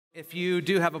If you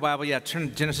do have a Bible, turn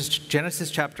to Genesis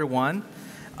chapter 1.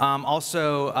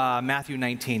 Also, Matthew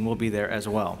 19 will be there as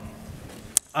well.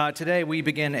 Today we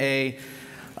begin a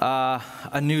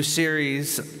new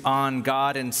series on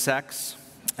God and sex.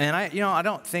 And I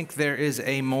don't think there is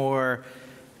a more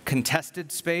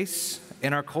contested space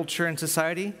in our culture and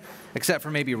society, except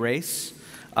for maybe race,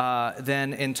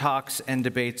 than in talks and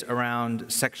debates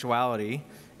around sexuality,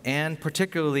 and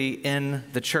particularly in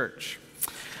the church.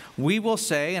 We will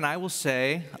say, and I will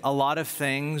say, a lot of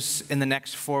things in the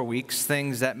next 4 weeks,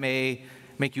 things that may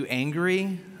make you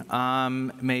angry,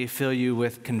 may fill you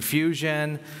with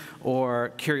confusion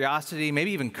or curiosity,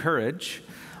 maybe even courage.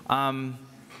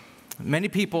 Many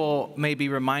people may be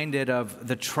reminded of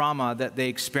the trauma that they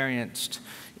experienced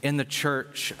in the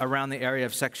church around the area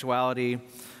of sexuality,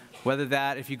 whether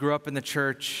that, if you grew up in the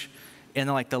church in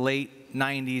the late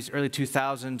 90s, early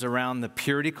 2000s, around the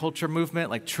purity culture movement,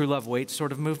 like true love waits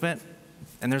sort of movement.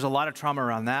 And there's a lot of trauma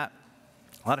around that,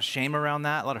 a lot of shame around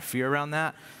that, a lot of fear around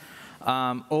that.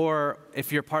 Or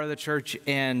if you're part of the church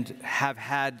and have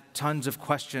had tons of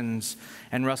questions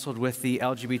and wrestled with the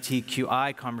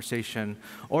LGBTQI conversation,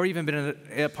 or even been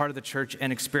a part of the church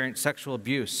and experienced sexual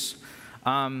abuse,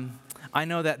 I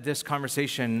know that this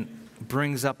conversation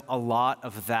brings up a lot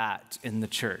of that in the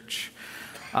church.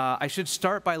 I should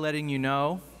start by letting you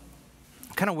know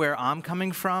kind of where I'm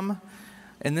coming from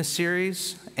in this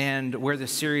series and where the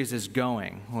series is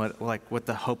going, what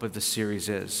the hope of the series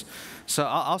is. So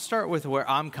I'll start with where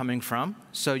I'm coming from,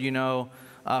 so you know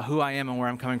who I am and where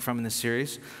I'm coming from in this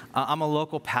series. I'm a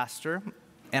local pastor,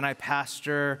 and I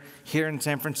pastor here in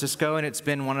San Francisco, and it's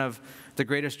been one of the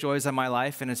greatest joys of my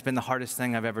life, and it's been the hardest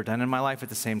thing I've ever done in my life at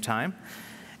the same time.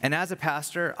 And as a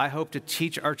pastor, I hope to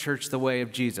teach our church the way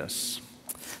of Jesus.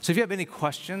 So if you have any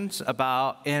questions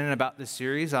about this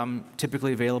series, I'm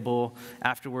typically available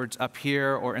afterwards up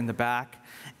here or in the back.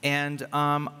 And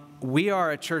we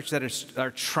are a church that are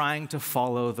trying to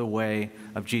follow the way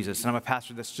of Jesus. And I'm a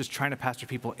pastor that's just trying to pastor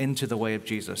people into the way of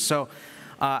Jesus. So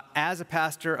as a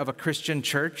pastor of a Christian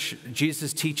church,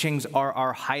 Jesus' teachings are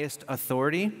our highest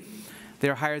authority.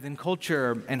 They're higher than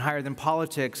culture and higher than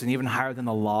politics and even higher than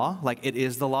the law. Like it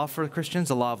is the law for Christians,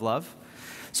 the law of love.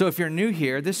 So if you're new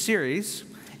here, this series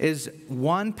is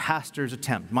one pastor's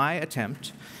attempt, my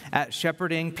attempt, at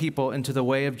shepherding people into the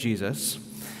way of Jesus,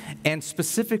 and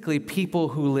specifically people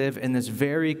who live in this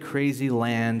very crazy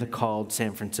land called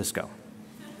San Francisco.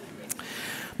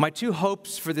 My two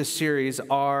hopes for this series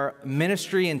are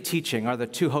ministry and teaching, are the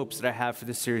two hopes that I have for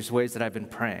this series, ways that I've been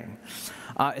praying.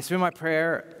 It's been my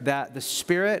prayer that the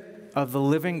Spirit of the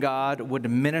living God would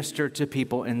minister to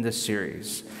people in this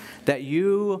series, that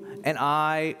you and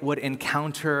I would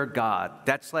encounter God.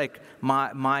 That's like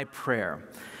my prayer.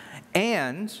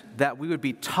 And that we would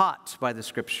be taught by the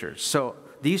Scriptures. So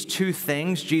these two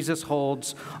things Jesus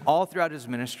holds all throughout his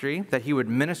ministry, that he would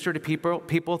minister to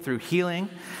people through healing,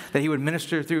 that he would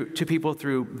minister to people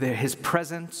through his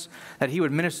presence, that he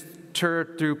would minister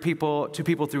to people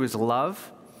through his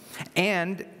love,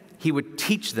 and he would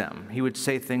teach them. He would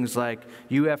say things like,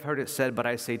 "You have heard it said, but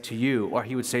I say to you." Or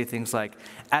he would say things like,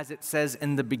 "As it says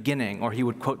in the beginning." Or he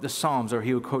would quote the Psalms, or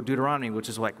he would quote Deuteronomy, which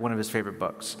is like one of his favorite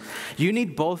books. You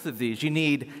need both of these. You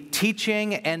need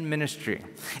teaching and ministry.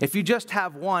 If you just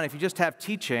have one, if you just have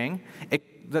teaching,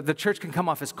 the church can come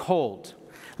off as cold.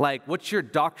 Like, what's your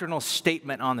doctrinal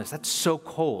statement on this? That's so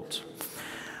cold.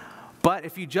 But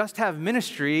if you just have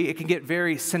ministry, it can get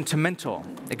very sentimental.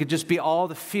 It could just be all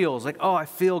the feels, like, oh, I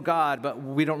feel God, but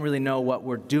we don't really know what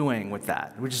we're doing with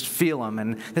that. We just feel him,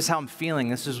 and this is how I'm feeling.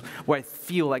 This is where I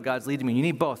feel like God's leading me. You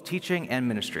need both teaching and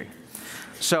ministry.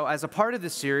 So as a part of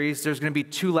this series, there's going to be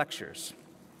 2 lectures.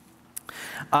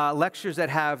 Lectures that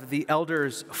have the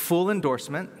elders' full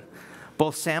endorsement.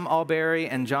 Both Sam Alberry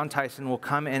and John Tyson will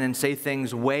come in and say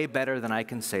things way better than I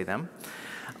can say them.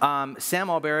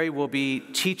 Sam Alberry will be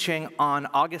teaching on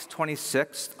August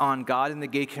 26th on God in the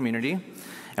gay community.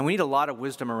 And we need a lot of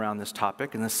wisdom around this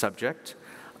topic and this subject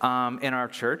in our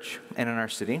church and in our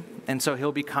city. And so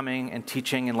he'll be coming and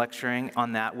teaching and lecturing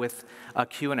on that with a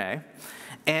Q&A.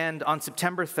 And on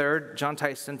September 3rd, John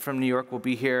Tyson from New York will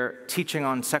be here teaching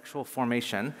on sexual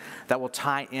formation that will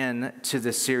tie in to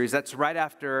this series. That's right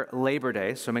after Labor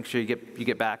Day, so make sure you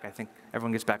get back. I think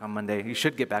everyone gets back on Monday. You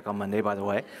should get back on Monday, by the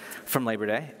way, from Labor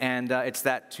Day. And it's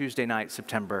that Tuesday night,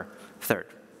 September 3rd.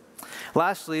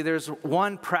 Lastly, there's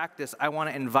one practice I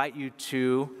want to invite you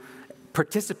to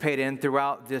participate in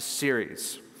throughout this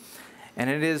series, and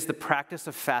it is the practice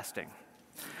of fasting.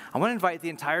 I want to invite the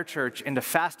entire church into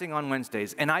fasting on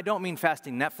Wednesdays. And I don't mean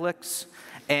fasting Netflix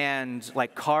and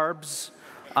like carbs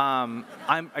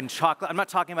and chocolate. I'm not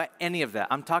talking about any of that.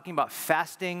 I'm talking about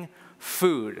fasting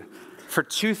food. For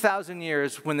 2,000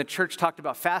 years, when the church talked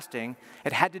about fasting,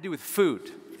 it had to do with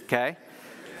food, okay?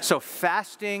 So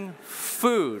fasting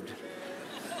food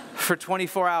for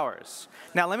 24 hours.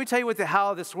 Now, let me tell you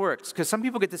how this works, because some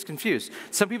people get this confused.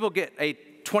 Some people get a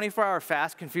 24-hour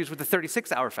fast confused with a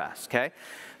 36-hour fast, okay?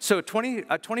 So a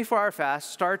 24-hour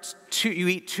fast starts, you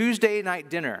eat Tuesday night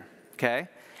dinner, okay?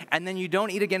 And then you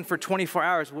don't eat again for 24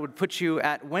 hours, what would put you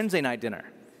at Wednesday night dinner.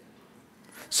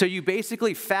 So you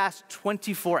basically fast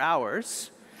 24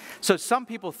 hours. So some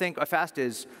people think a fast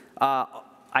is, I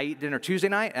eat dinner Tuesday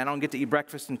night, and I don't get to eat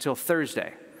breakfast until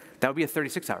Thursday. That would be a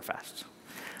 36-hour fast.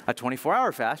 A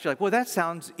 24-hour fast, you're like, well, that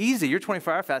sounds easy. Your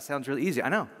 24-hour fast sounds really easy. I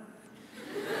know.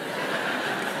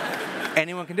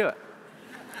 Anyone can do it.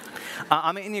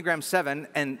 I'm an Enneagram 7,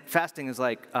 and fasting is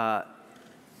like the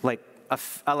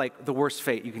worst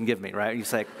fate you can give me, right?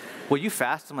 He's like, will you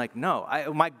fast? I'm like, no.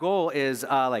 My goal is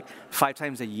like 5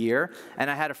 times a year,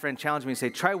 and I had a friend challenge me and say,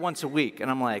 try once a week.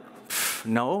 And I'm like,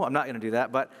 no, I'm not going to do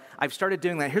that. But I've started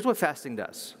doing that. Here's what fasting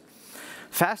does.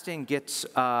 Fasting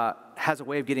has a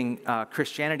way of getting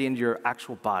Christianity into your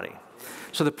actual body.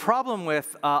 So the problem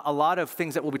with a lot of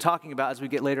things that we'll be talking about as we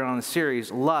get later on in the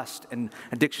series, lust and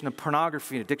addiction to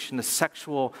pornography, and addiction to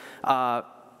sexual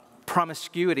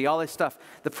promiscuity, all this stuff,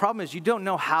 the problem is you don't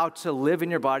know how to live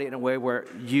in your body in a way where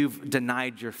you've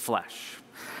denied your flesh.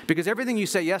 Because everything you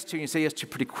say yes to, you say yes to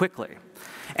pretty quickly.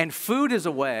 And food is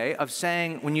a way of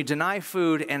saying when you deny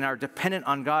food and are dependent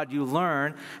on God, you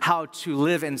learn how to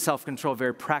live in self-control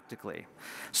very practically.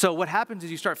 So what happens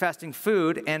is you start fasting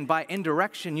food, and by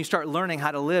indirection, you start learning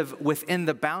how to live within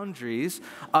the boundaries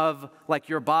of like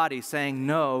your body saying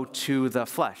no to the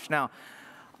flesh. Now,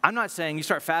 I'm not saying you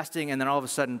start fasting and then all of a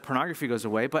sudden pornography goes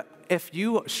away, but if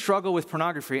you struggle with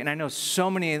pornography, and I know so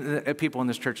many people in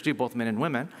this church do, both men and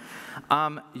women,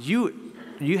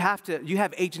 you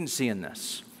have agency in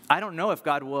this. I don't know if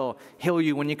God will heal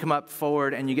you when you come up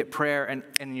forward and you get prayer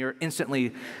and you're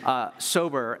instantly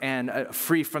sober and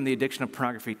free from the addiction of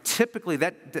pornography. Typically,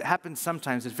 that happens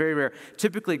sometimes. It's very rare.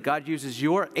 Typically, God uses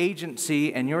your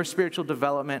agency and your spiritual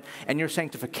development and your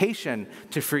sanctification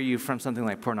to free you from something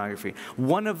like pornography.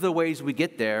 One of the ways we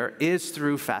get there is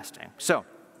through fasting. So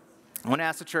I want to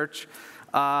ask the church,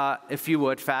 if you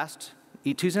would, fast,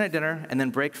 eat Tuesday night dinner, and then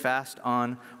break fast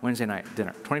on Wednesday night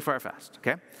dinner. 24-hour fast,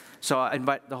 okay? So I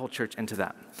invite the whole church into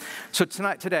that. So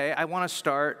today, I want to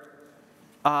start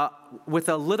with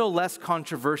a little less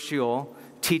controversial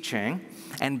teaching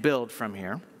and build from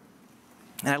here.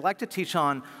 And I'd like to teach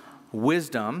on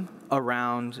wisdom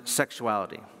around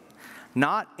sexuality.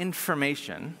 Not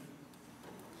information.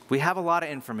 We have a lot of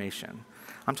information.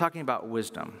 I'm talking about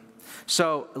wisdom.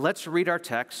 So let's read our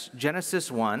text,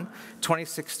 Genesis 1,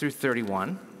 26 through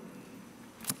 31.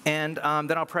 And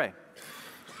then I'll pray.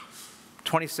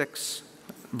 26,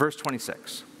 verse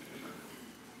 26.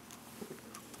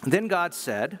 Then God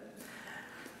said,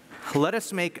 let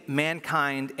us make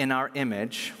mankind in our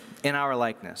image, in our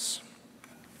likeness,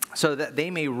 so that they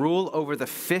may rule over the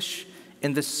fish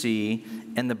in the sea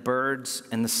and the birds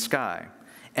in the sky,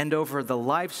 and over the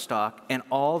livestock and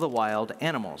all the wild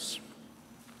animals,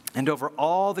 and over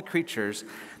all the creatures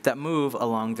that move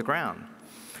along the ground.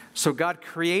 So God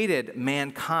created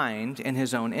mankind in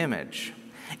his own image.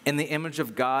 In the image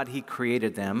of God, he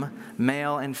created them.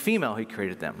 Male and female, he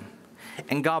created them.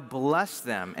 And God blessed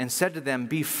them and said to them,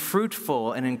 be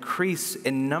fruitful and increase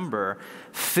in number,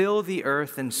 fill the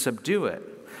earth and subdue it,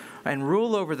 and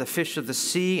rule over the fish of the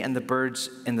sea and the birds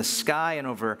in the sky and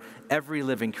over every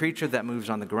living creature that moves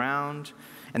on the ground.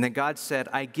 And then God said,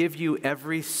 I give you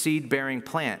every seed-bearing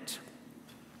plant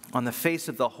on the face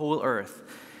of the whole earth,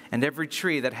 and every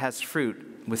tree that has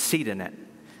fruit with seed in it.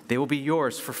 They will be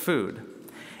yours for food.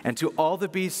 And to all the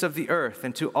beasts of the earth,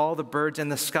 and to all the birds in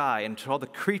the sky, and to all the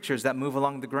creatures that move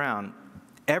along the ground,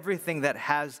 everything that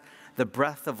has the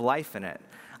breath of life in it,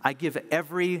 I give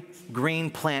every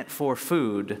green plant for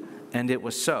food. And it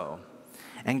was so.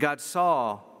 And God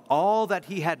saw all that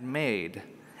he had made,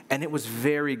 and it was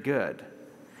very good.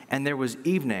 And there was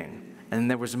evening, and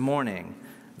there was morning,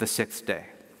 the sixth day.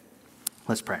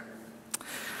 Let's pray.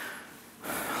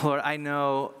 Lord, I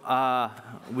know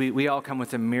we all come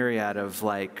with a myriad of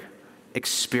like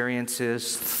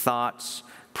experiences, thoughts,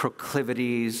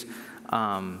 proclivities,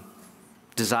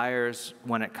 desires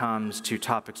when it comes to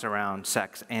topics around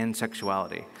sex and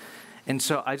sexuality. And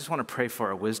so I just want to pray for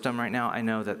our wisdom right now. I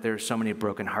know that there's so many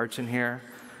broken hearts in here,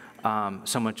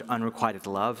 so much unrequited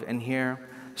love in here,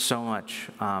 so much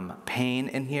pain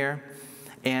in here,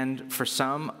 and for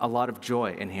some, a lot of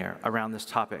joy in here around this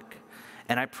topic.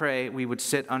 And I pray we would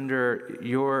sit under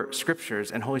your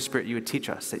scriptures, and Holy Spirit, you would teach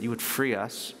us, that you would free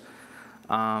us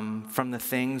from the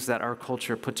things that our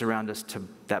culture puts around us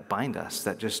that bind us,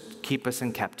 that just keep us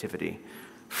in captivity.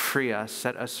 Free us,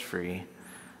 set us free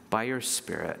by your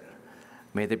Spirit.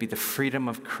 May there be the freedom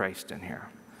of Christ in here.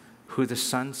 Who the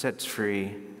Son sets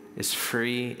free is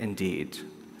free indeed.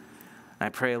 And I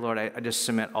pray, Lord, I just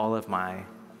submit all of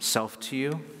myself to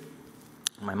you,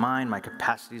 my mind, my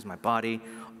capacities, my body,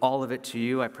 all of it to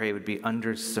you. I pray it would be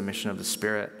under submission of the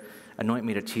Spirit. Anoint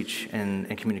me to teach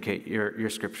and communicate your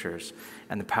scriptures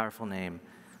in the powerful name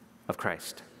of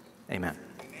Christ. Amen.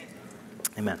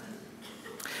 Amen.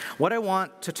 What I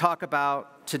want to talk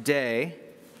about today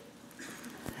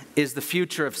is the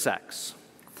future of sex,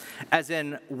 as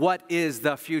in, what is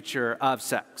the future of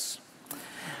sex?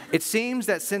 It seems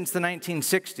that since the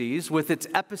 1960s, with its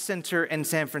epicenter in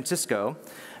San Francisco,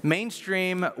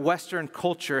 mainstream Western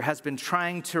culture has been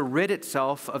trying to rid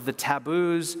itself of the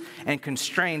taboos and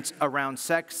constraints around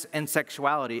sex and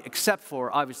sexuality, except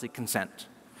for, obviously, consent.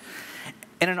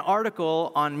 In an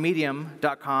article on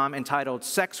Medium.com entitled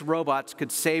 "Sex Robots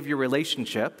Could Save Your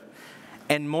Relationship,"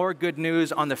 and more good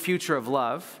news on the future of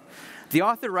love, the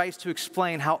author writes to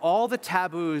explain how all the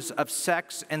taboos of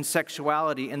sex and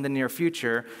sexuality in the near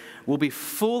future will be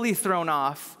fully thrown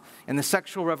off and the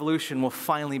sexual revolution will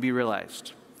finally be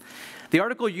realized. The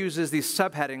article uses these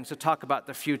subheadings to talk about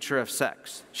the future of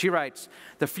sex. She writes,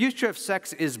 "The future of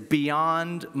sex is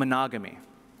beyond monogamy."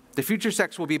 The future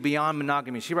sex will be beyond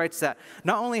monogamy. She writes that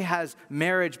not only has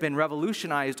marriage been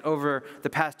revolutionized over the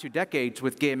past 2 decades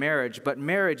with gay marriage, but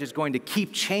marriage is going to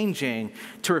keep changing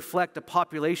to reflect a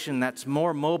population that's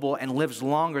more mobile and lives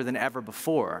longer than ever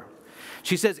before.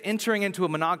 She says entering into a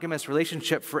monogamous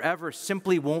relationship forever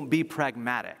simply won't be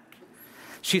pragmatic.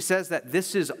 She says that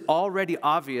this is already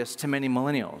obvious to many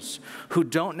millennials who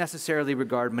don't necessarily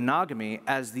regard monogamy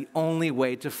as the only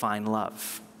way to find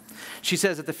love. She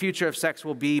says that the future of sex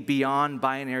will be beyond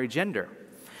binary gender.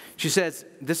 She says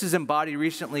this is embodied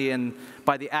recently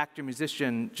by the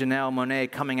actor-musician Janelle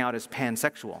Monáe coming out as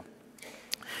pansexual,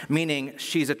 meaning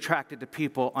she's attracted to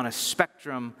people on a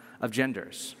spectrum of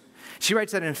genders. She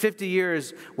writes that in 50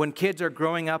 years, when kids are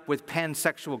growing up with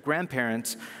pansexual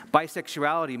grandparents,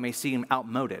 bisexuality may seem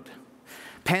outmoded.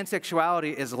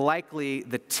 Pansexuality is likely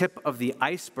the tip of the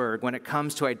iceberg when it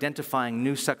comes to identifying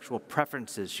new sexual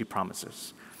preferences, she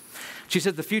promises. She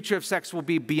says the future of sex will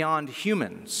be beyond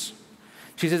humans.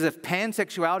 She says if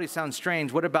pansexuality sounds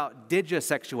strange, what about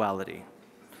digisexuality?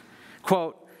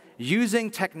 Quote,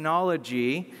 "Using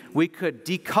technology, we could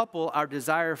decouple our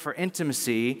desire for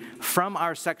intimacy from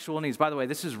our sexual needs." By the way,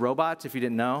 this is robots, if you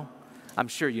didn't know. I'm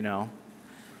sure you know.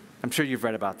 I'm sure you've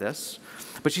read about this.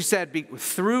 But she said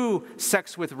through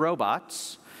sex with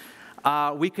robots,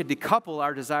 we could decouple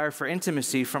our desire for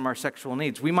intimacy from our sexual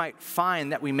needs. We might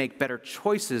find that we make better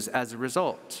choices as a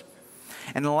result.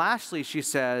 And lastly, she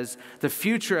says, the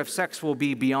future of sex will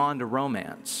be beyond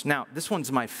romance. Now, this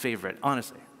one's my favorite,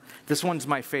 honestly. This one's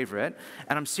my favorite,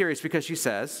 and I'm serious because she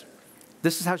says,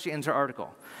 this is how she ends her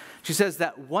article. She says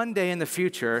that one day in the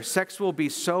future, sex will be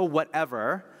so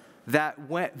whatever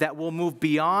that will move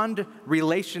beyond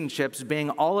relationships being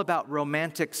all about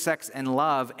romantic sex and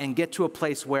love and get to a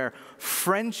place where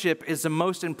friendship is the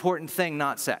most important thing,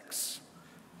 not sex.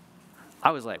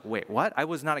 I was like, wait, what? I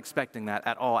was not expecting that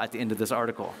at all at the end of this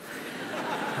article.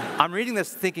 I'm reading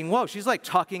this thinking, whoa, she's like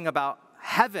talking about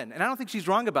heaven. And I don't think she's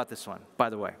wrong about this one, by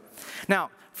the way.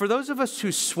 Now, for those of us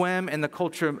who swim in the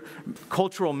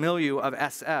cultural milieu of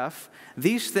SF,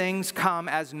 these things come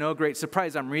as no great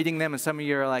surprise. I'm reading them, and some of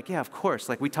you are like, yeah, of course.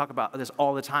 Like, we talk about this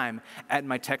all the time at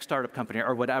my tech startup company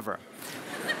or whatever.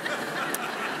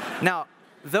 Now,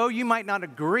 though you might not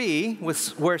agree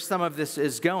with where some of this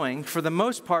is going, for the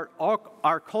most part,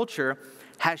 our culture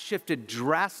has shifted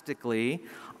drastically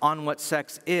on what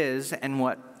sex is and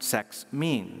what sex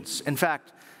means. In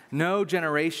fact, no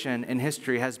generation in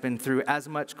history has been through as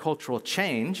much cultural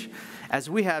change as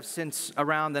we have since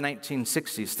around the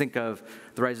 1960s. Think of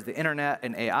the rise of the internet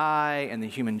and AI and the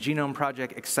Human Genome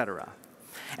Project, etc.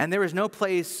 And there is no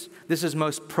place this is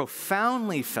most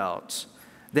profoundly felt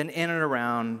than in and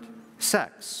around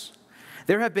sex.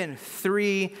 There have been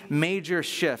 3 major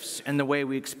shifts in the way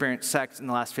we experience sex in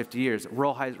the last 50 years.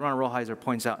 Ronald Rolheiser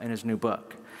points out in his new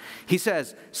book. He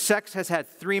says, sex has had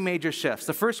 3 major shifts.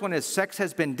 The first one is sex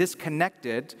has been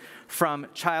disconnected from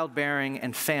childbearing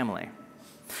and family.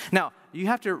 Now, you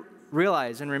have to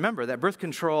realize and remember that birth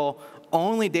control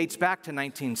only dates back to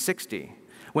 1960,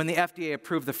 when the FDA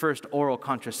approved the first oral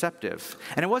contraceptive.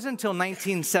 And it wasn't until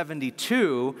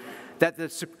 1972 that the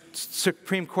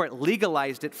Supreme Court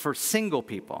legalized it for single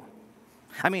people.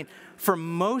 I mean, for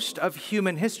most of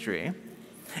human history,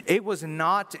 it was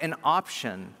not an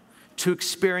option to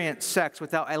experience sex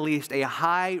without at least a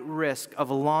high risk of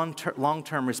a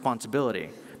long-term responsibility,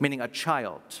 meaning a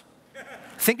child.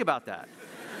 Think about that.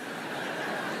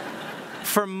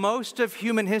 For most of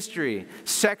human history,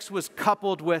 sex was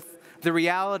coupled with the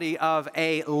reality of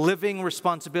a living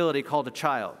responsibility called a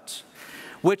child,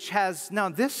 which has, now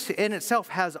this in itself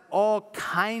has all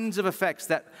kinds of effects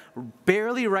that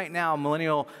barely right now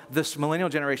this millennial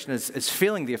generation is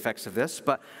feeling the effects of this,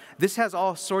 but this has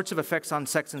all sorts of effects on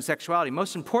sex and sexuality.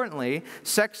 Most importantly,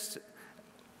 sex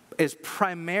is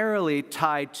primarily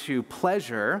tied to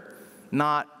pleasure,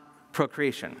 not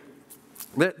procreation.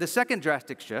 The second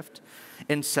drastic shift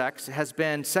in sex has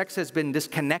been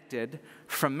disconnected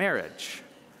from marriage.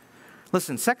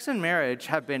 Listen, sex and marriage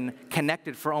have been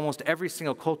connected for almost every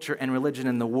single culture and religion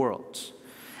in the world.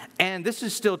 And this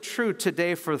is still true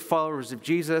today for the followers of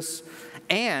Jesus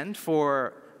and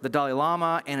for the Dalai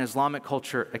Lama and Islamic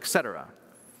culture, etc.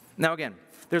 Now again,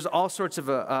 there's all sorts of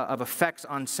effects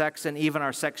on sex and even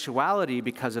our sexuality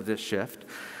because of this shift.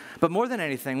 But more than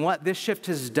anything, what this shift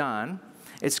has done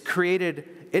is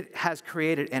it has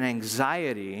created an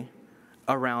anxiety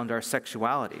around our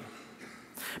sexuality.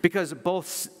 Because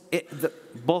both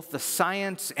the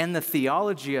science and the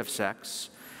theology of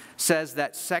sex says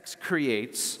that sex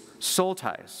creates soul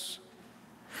ties.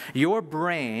 Your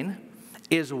brain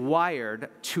is wired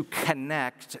to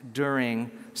connect during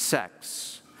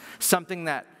sex, something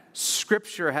that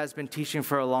Scripture has been teaching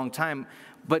for a long time,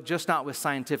 but just not with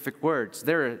scientific words.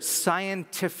 There are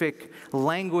scientific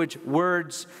language,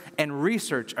 words, and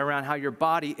research around how your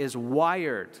body is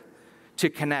wired to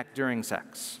connect during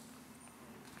sex.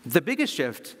 The biggest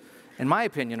shift, in my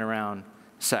opinion, around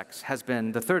sex has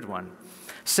been the third one.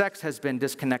 Sex has been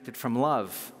disconnected from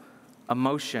love,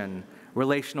 emotion,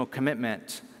 relational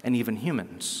commitment, and even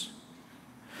humans.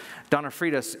 Donna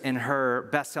Friedis, in her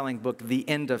best-selling book, The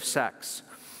End of Sex,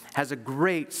 has a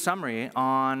great summary in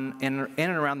and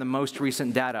around the most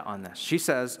recent data on this. She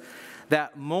says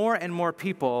that more and more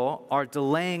people are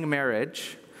delaying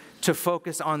marriage to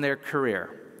focus on their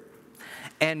career.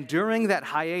 And during that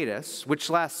hiatus, which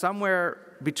lasts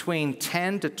somewhere between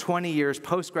 10 to 20 years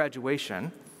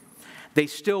post-graduation, they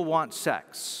still want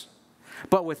sex,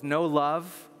 but with no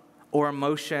love or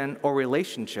emotion or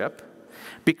relationship,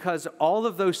 because all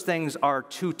of those things are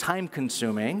too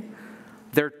time-consuming,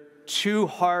 they're too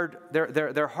hard,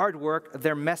 they're hard work,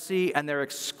 they're messy, and they're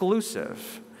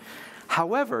exclusive.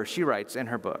 However, she writes in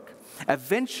her book,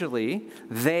 eventually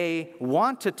they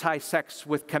want to tie sex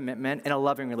with commitment in a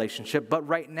loving relationship, but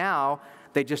right now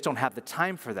they just don't have the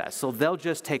time for that, so they'll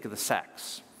just take the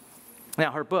sex.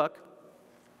 Now, her book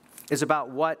is about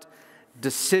what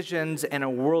decisions and a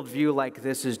worldview like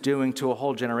this is doing to a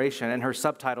whole generation, and her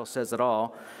subtitle says it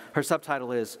all. Her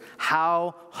subtitle is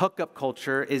How Hookup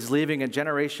Culture is Leaving a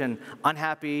Generation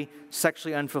Unhappy,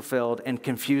 Sexually Unfulfilled, and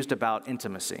Confused About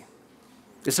Intimacy.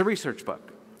 It's a research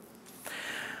book.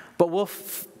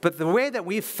 But the way that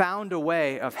we've found a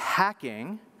way of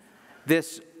hacking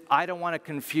this I don't want to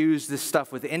confuse this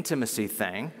stuff with intimacy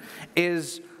thing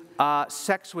is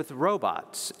sex with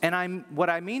robots. And what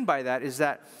I mean by that is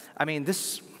that,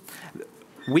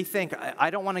 we think, I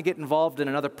don't want to get involved in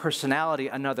another personality,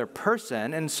 another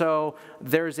person, and so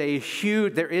there is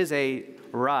a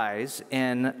rise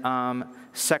in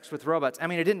sex with robots. It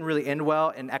didn't really end well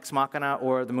in Ex Machina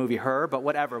or the movie Her, but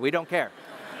whatever, we don't care.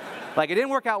 It didn't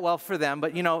work out well for them,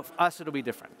 but us, it'll be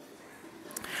different.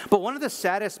 But one of the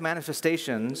saddest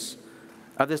manifestations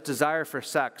of this desire for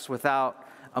sex without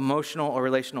emotional or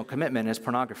relational commitment is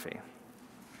pornography.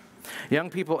 Young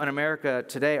people in America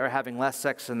today are having less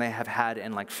sex than they have had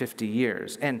in 50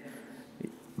 years. And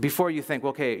before you think,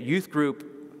 okay, youth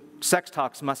group sex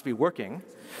talks must be working,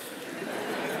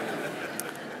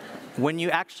 when you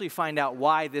actually find out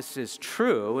why this is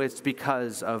true, it's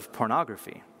because of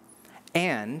pornography.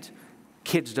 And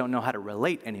kids don't know how to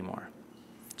relate anymore.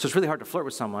 So it's really hard to flirt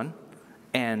with someone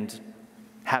and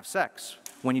have sex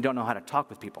when you don't know how to talk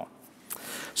with people.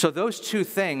 So those two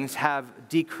things have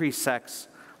decreased sex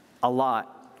a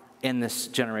lot in this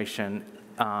generation,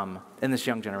 in this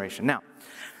young generation. Now,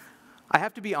 I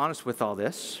have to be honest with all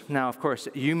this. Now, of course,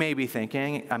 you may be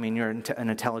thinking, you're an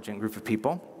intelligent group of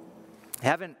people.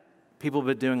 Haven't people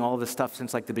been doing all this stuff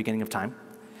since the beginning of time?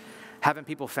 Haven't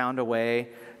people found a way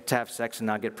to have sex and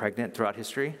not get pregnant throughout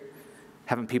history?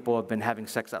 Haven't people been having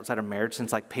sex outside of marriage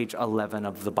since page 11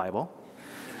 of the Bible?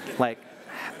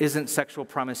 Isn't sexual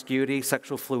promiscuity,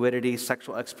 sexual fluidity,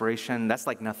 sexual exploration, that's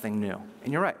nothing new.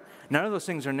 And you're right, none of those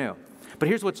things are new. But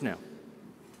here's what's new.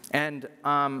 And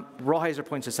Rollheiser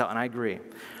points this out, and I agree.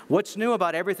 What's new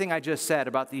about everything I just said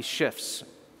about these shifts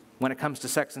when it comes to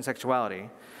sex and sexuality?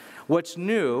 What's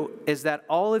new is that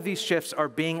all of these shifts are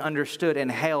being understood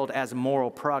and hailed as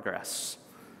moral progress,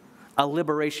 a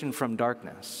liberation from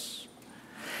darkness.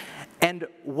 And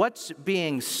what's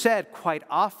being said quite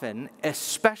often,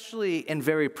 especially in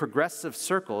very progressive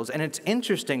circles, and it's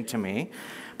interesting to me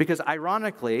because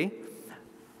ironically,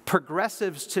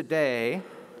 progressives today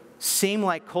seem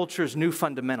like culture's new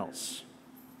fundamentals.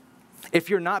 If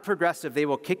you're not progressive, they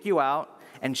will kick you out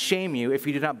and shame you if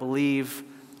you do not believe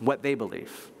what they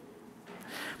believe.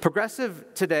 Progressives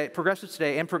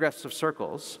today in progressive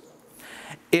circles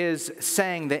is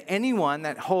saying that anyone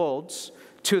that holds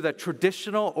to the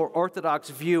traditional or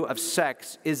orthodox view of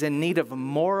sex is in need of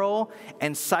moral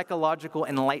and psychological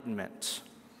enlightenment.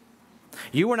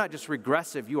 You are not just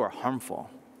regressive, you are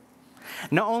harmful.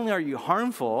 Not only are you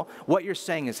harmful, what you're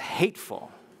saying is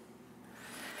hateful.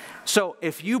 So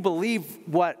if you believe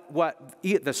what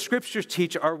the scriptures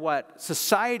teach or what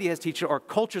society has taught or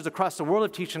cultures across the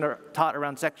world have taught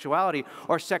around sexuality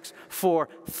or sex for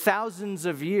thousands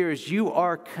of years, you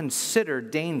are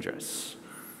considered dangerous.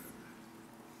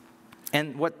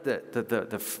 And what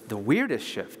the weirdest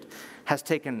shift that's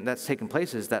taken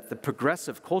place is that the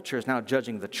progressive culture is now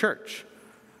judging the church,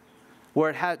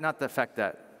 where it has not the fact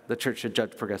that the church should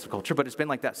judge progressive culture, but it's been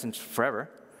like that since forever.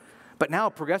 But now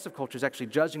progressive culture is actually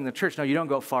judging the church. No, you don't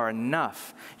go far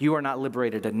enough. You are not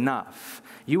liberated enough.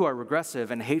 You are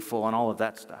regressive and hateful and all of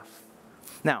that stuff.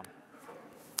 Now,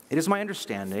 it is my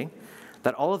understanding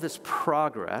that all of this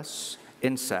progress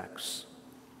in sex,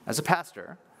 as a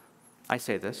pastor, I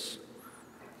say this,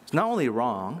 it's not only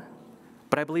wrong,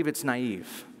 but I believe it's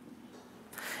naive.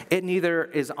 It neither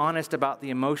is honest about the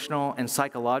emotional and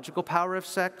psychological power of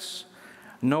sex,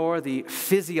 nor the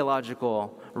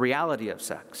physiological reality of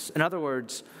sex. In other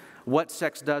words, what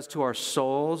sex does to our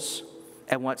souls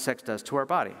and what sex does to our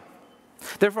body.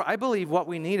 Therefore, I believe what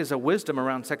we need is a wisdom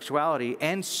around sexuality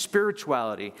and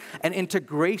spirituality, an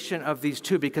integration of these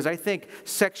two, because I think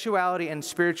sexuality and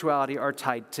spirituality are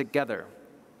tied together.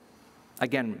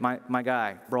 Again, my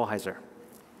guy, Brollheiser.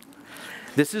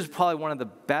 This is probably one of the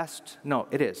best, no,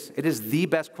 it is. It is the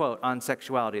best quote on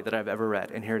sexuality that I've ever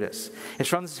read, and here it is. It's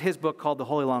from his book called The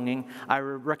Holy Longing. I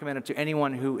recommend it to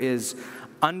anyone who is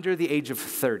under the age of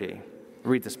 30.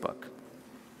 Read this book.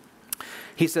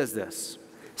 He says this,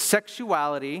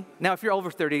 sexuality, now if you're over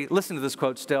 30, listen to this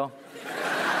quote still.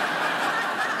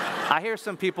 I hear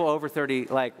some people over 30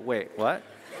 like, wait, what?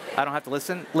 I don't have to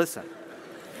listen? Listen.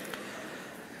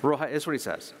 This is what he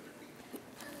says.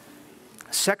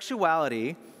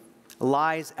 Sexuality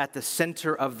lies at the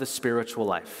center of the spiritual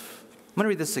life. I'm going to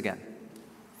read this again.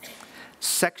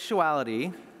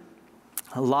 Sexuality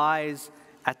lies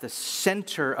at the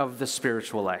center of the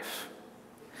spiritual life.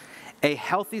 A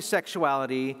healthy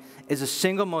sexuality is the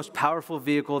single most powerful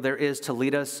vehicle there is to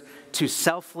lead us to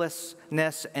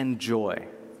selflessness and joy.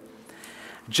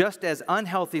 Just as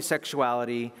unhealthy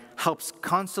sexuality helps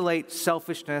consolate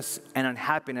selfishness and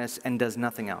unhappiness and does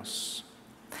nothing else.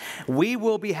 We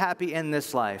will be happy in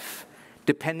this life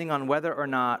depending on whether or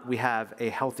not we have a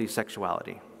healthy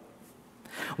sexuality.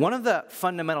 One of the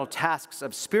fundamental tasks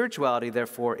of spirituality,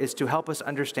 therefore, is to help us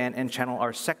understand and channel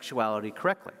our sexuality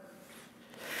correctly.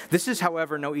 This is,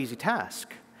 however, no easy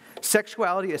task.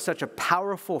 Sexuality is such a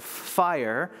powerful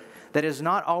fire that is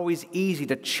not always easy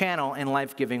to channel in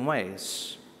life-giving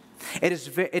ways.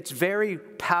 Its very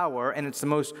power, and it's the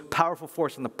most powerful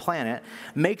force on the planet,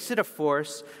 makes it a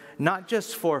force not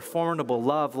just for formidable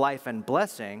love, life, and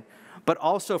blessing, but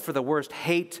also for the worst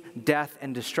hate, death,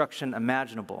 and destruction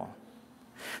imaginable.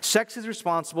 Sex is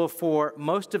responsible for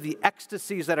most of the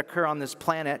ecstasies that occur on this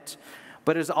planet,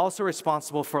 but is also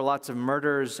responsible for lots of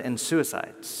murders and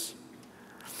suicides.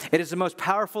 It is the most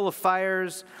powerful of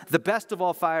fires, the best of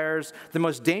all fires, the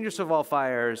most dangerous of all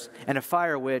fires, and a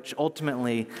fire which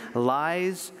ultimately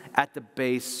lies at the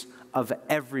base of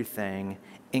everything,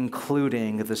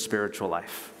 including the spiritual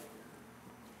life.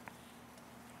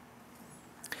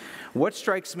 What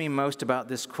strikes me most about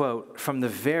this quote from the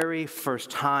very first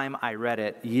time I read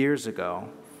it years ago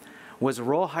was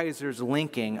Rolheiser's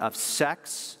linking of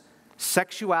sex,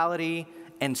 sexuality,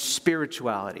 and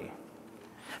spirituality.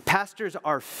 Pastors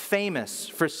are famous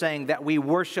for saying that we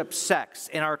worship sex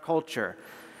in our culture,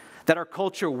 that our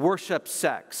culture worships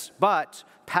sex. But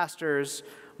pastors,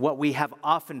 what we have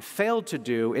often failed to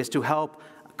do is to help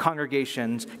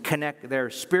congregations connect their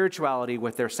spirituality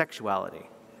with their sexuality.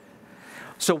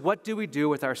 So what do we do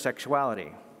with our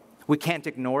sexuality? We can't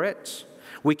ignore it.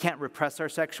 We can't repress our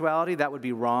sexuality. That would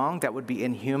be wrong. That would be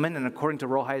inhuman. And according to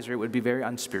Rolheiser, it would be very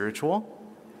unspiritual.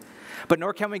 But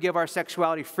nor can we give our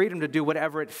sexuality freedom to do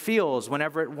whatever it feels,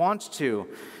 whenever it wants to.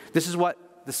 This is what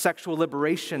the sexual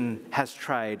liberation has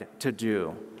tried to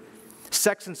do.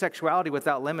 sex and sexuality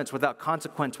without limits, without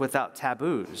consequence, without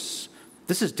taboos.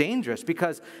 This is dangerous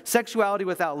because sexuality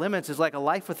without limits is like a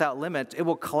life without limits. It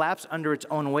will collapse under its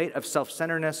own weight of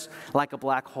self-centeredness like a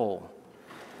black hole.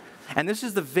 And this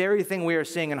is the very thing we are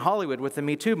seeing in Hollywood with the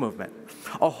Me Too movement.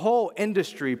 A whole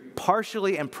industry,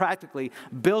 partially and practically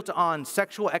built on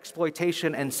sexual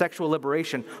exploitation and sexual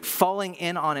liberation, falling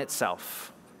in on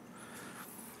itself.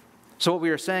 So what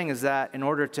we are saying is that in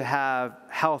order to have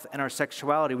health in our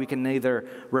sexuality, we can neither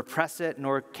repress it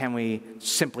nor can we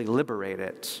simply liberate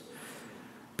it.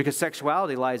 Because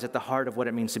sexuality lies at the heart of what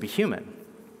it means to be human.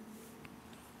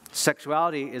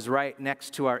 Sexuality is right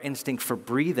next to our instinct for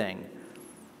breathing,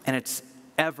 and it's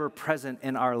ever present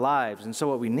in our lives. And so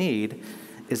what we need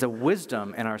is a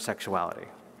wisdom in our sexuality.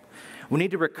 We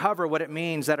need to recover what it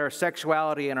means that our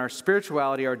sexuality and our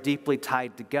spirituality are deeply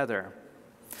tied together.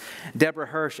 Deborah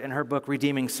Hirsch, in her book,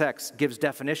 Redeeming Sex, gives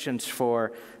definitions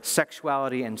for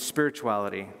sexuality and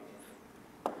spirituality.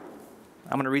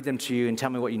 I'm going to read them to you and tell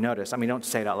me what you notice. I mean, don't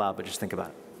say it out loud, but just think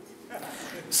about it.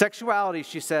 Sexuality,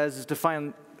 she says, is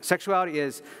defined. Sexuality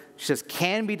is, she says,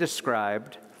 can be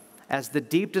described as the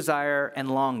deep desire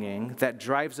and longing that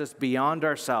drives us beyond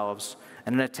ourselves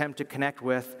in an attempt to connect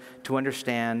with, to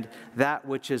understand that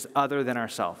which is other than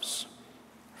ourselves.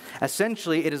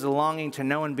 Essentially, it is a longing to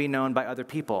know and be known by other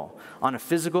people on a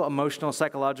physical, emotional,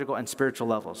 psychological, and spiritual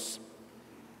levels.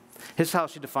 Here's how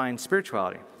she defines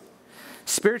spirituality.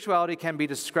 Spirituality can be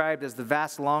described as the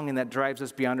vast longing that drives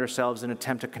us beyond ourselves in an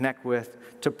attempt to connect with,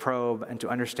 to probe, and to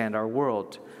understand our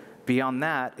world. Beyond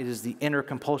that, it is the inner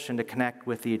compulsion to connect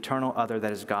with the eternal other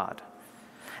that is God.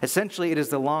 Essentially, it is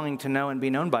the longing to know and be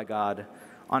known by God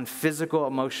on physical,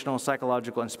 emotional,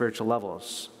 psychological, and spiritual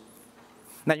levels.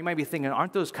 Now, you might be thinking,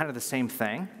 aren't those kind of the same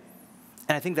thing?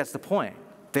 And I think that's the point.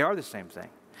 They are the same thing.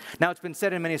 Now, it's been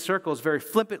said in many circles very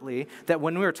flippantly that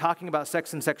when we are talking about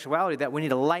sex and sexuality, that we need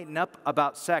to lighten up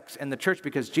about sex in the church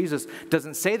because Jesus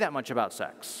doesn't say that much about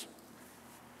sex.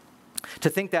 To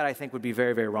think that, I think, would be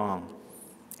very, very wrong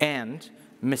and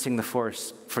missing the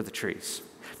forest for the trees.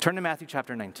 Turn to Matthew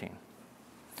chapter 19.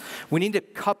 We need to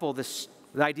couple the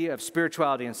idea of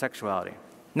spirituality and sexuality.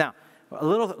 Now, a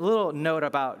little note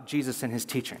about Jesus and his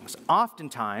teachings.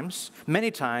 Oftentimes, many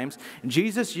times,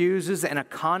 Jesus uses an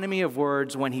economy of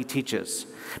words when he teaches,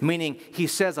 meaning he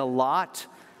says a lot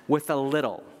with a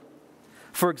little.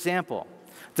 For example,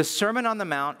 the Sermon on the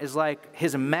Mount is like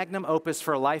his magnum opus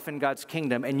for life in God's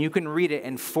kingdom, and you can read it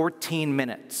in 14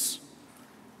 minutes,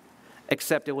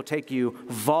 except it will take you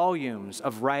volumes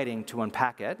of writing to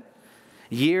unpack it,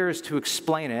 years to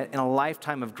explain it, and a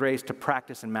lifetime of grace to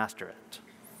practice and master it.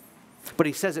 But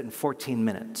he says it in 14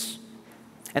 minutes.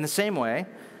 In the same way,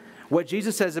 what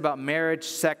Jesus says about marriage,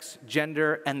 sex,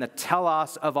 gender, and the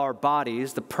telos of our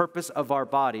bodies, the purpose of our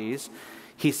bodies,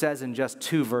 he says in just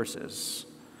 2 verses.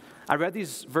 I read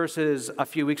these verses a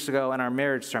few weeks ago in our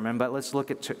marriage sermon, but let's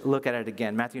look at it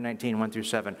again. Matthew 19, 1 through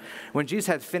 7. When Jesus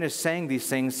had finished saying these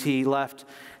things, he left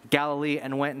Galilee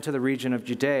and went into the region of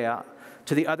Judea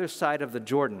to the other side of the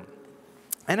Jordan.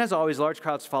 And as always, large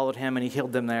crowds followed him, and he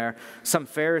healed them there. Some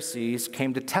Pharisees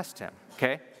came to test him,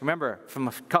 okay? Remember, from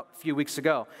a few weeks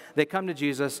ago, they come to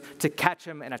Jesus to catch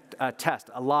him in a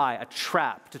test, a lie, a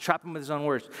trap, to trap him with his own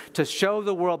words, to show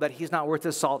the world that he's not worth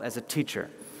his salt as a teacher.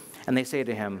 And they say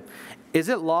to him, "Is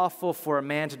it lawful for a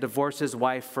man to divorce his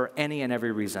wife for any and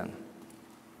every reason?"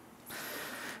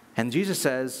 And Jesus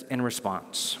says in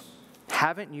response,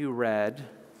 "Haven't you read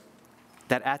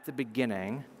that at the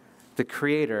beginning, the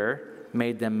Creator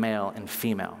made them male and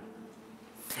female,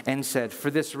 and said,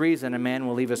 'For this reason, a man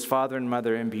will leave his father and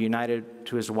mother and be united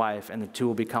to his wife, and the two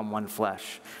will become one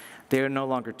flesh. They are no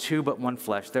longer two, but one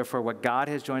flesh. Therefore, what God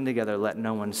has joined together, let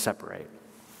no one separate.'"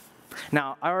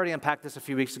 Now, I already unpacked this a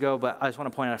few weeks ago, but I just want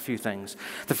to point out a few things.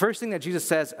 The first thing that Jesus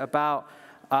says about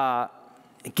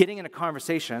getting in a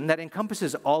conversation that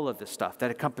encompasses all of this stuff, that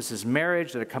encompasses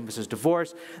marriage, that encompasses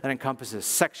divorce, that encompasses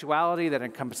sexuality, that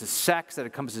encompasses sex, that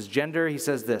encompasses gender. He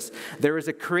says this: there is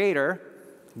a creator,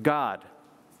 God.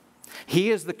 He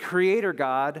is the creator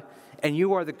God, and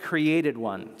you are the created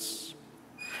ones.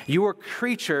 You are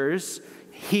creatures,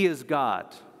 he is God.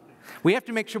 We have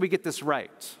to make sure we get this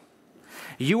right.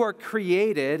 You are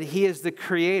created, he is the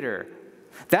creator.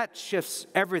 That shifts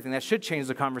everything. That should change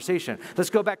the conversation. Let's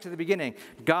go back to the beginning.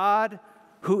 God,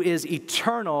 who is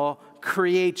eternal,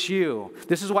 creates you.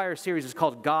 This is why our series is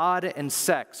called God and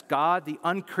Sex. God, the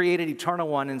uncreated, eternal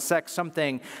one, and sex,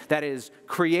 something that is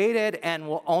created and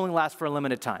will only last for a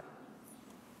limited time.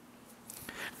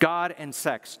 God and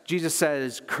sex. Jesus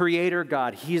says, Creator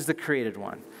God, he is the created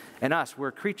one. And us,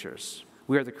 we're creatures.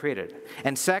 We are the created.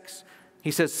 And sex,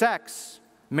 he says sex,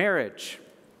 marriage.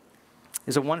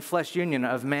 is a one-flesh union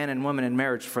of man and woman in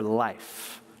marriage for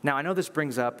life. Now, I know this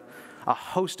brings up a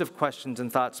host of questions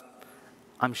and thoughts,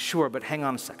 I'm sure, but hang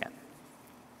on a second.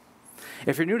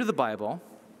 If you're new to the Bible,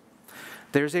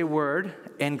 there's a word,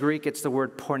 in Greek it's the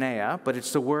word porneia, but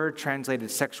it's the word translated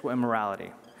sexual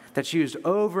immorality, that's used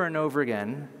over and over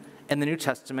again in the New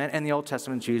Testament, and the Old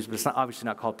Testament it's used, but it's obviously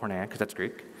not called porneia because that's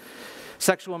Greek.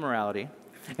 Sexual immorality.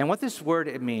 And what this word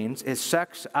it means is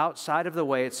sex outside of the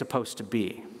way it's supposed to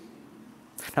be.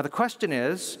 Now the question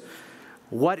is,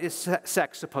 what is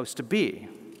sex supposed to be?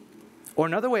 Or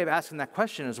another way of asking that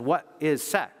question is, what is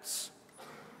sex?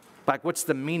 Like, what's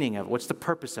the meaning of it? What's the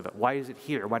purpose of it? Why is it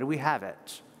here? Why do we have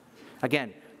it?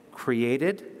 Again,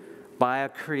 created by a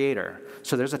creator.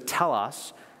 So there's a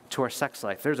telos to our sex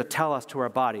life. There's a telos to our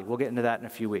body. We'll get into that in a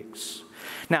few weeks.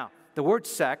 Now, the word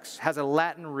sex has a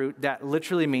Latin root that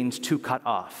literally means to cut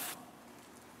off,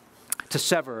 to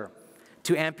sever,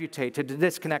 to amputate, to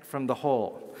disconnect from the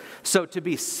whole. So to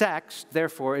be sexed,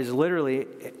 therefore, is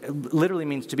literally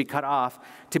means to be cut off,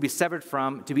 to be severed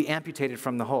from, to be amputated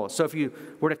from the whole. So if you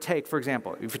were to take, for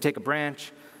example, if you take a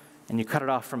branch and you cut it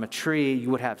off from a tree, you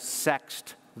would have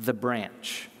sexed the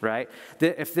branch, right?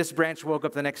 If this branch woke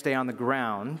up the next day on the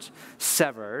ground,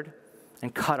 severed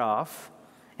and cut off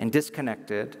and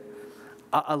disconnected,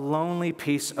 a lonely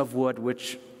piece of wood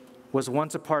which was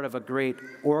once a part of a great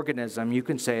organism, you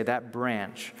can say that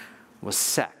branch was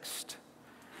sexed.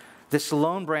 This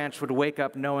lone branch would wake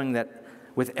up knowing that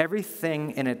with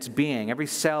everything in its being, every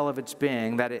cell of its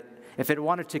being, that if it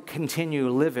wanted to continue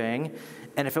living,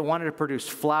 and if it wanted to produce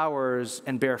flowers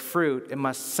and bear fruit, it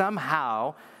must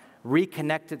somehow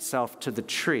reconnect itself to the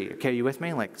tree. Okay, are you with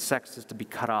me? Like, sex is to be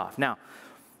cut off. Now,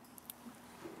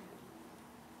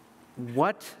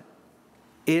 what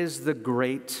is the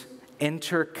great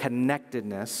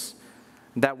interconnectedness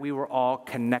that we were all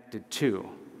connected to?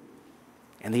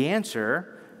 And the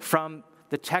answer, from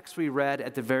the text we read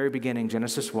at the very beginning,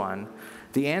 Genesis 1,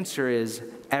 the answer is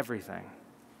everything.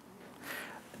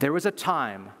 There was a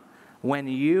time when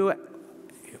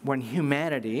humanity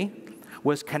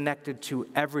was connected to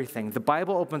everything. The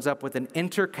Bible opens up with an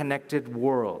interconnected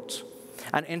world,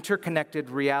 an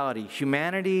interconnected reality.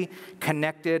 Humanity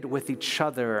connected with each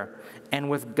other and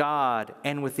with God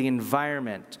and with the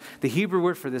environment. The Hebrew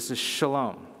word for this is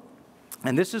shalom.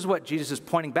 And this is what Jesus is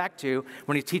pointing back to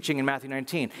when he's teaching in Matthew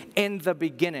 19. In the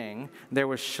beginning, there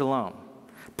was shalom,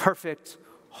 perfect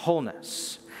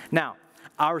wholeness. Now,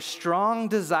 our strong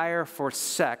desire for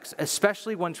sex,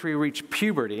 especially once we reach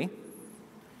puberty,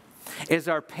 is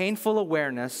our painful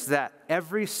awareness that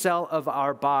every cell of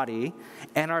our body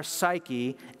and our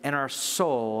psyche and our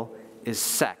soul is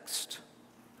sexed,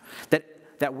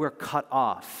 that we're cut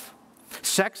off.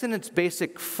 Sex in its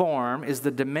basic form is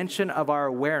the dimension of our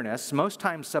awareness, most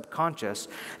times subconscious,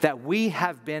 that we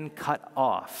have been cut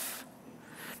off.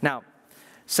 Now,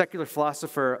 secular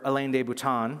philosopher Alain de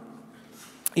Botton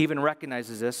even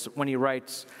recognizes this when he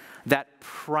writes that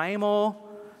primal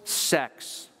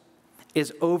sex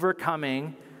is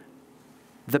overcoming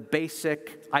the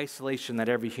basic isolation that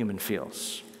every human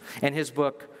feels. In his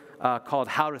book called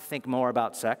How to Think More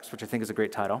About Sex, which I think is a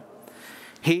great title,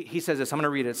 he says this. I'm going to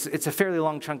read it. It's a fairly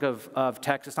long chunk of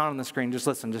text. It's not on the screen. Just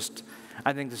listen.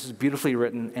 I think this is beautifully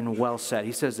written and well said.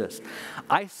 He says this: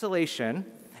 isolation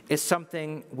is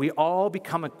something we all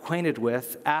become acquainted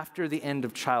with after the end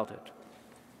of childhood.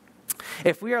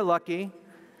 If we are lucky,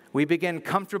 we begin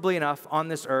comfortably enough on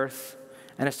this earth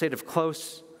in a state of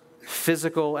close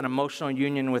physical and emotional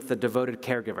union with the devoted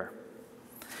caregiver.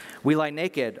 We lie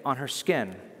naked on her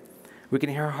skin. We can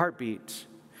hear her heartbeat.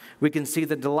 We can see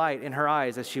the delight in her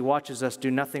eyes as she watches us do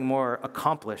nothing more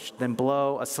accomplished than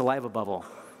blow a saliva bubble.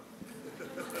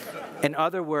 In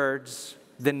other words,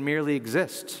 than merely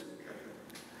exist.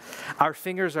 Our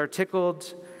fingers are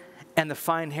tickled, and the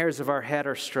fine hairs of our head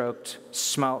are stroked,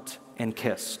 smelt, and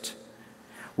kissed.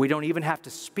 We don't even have to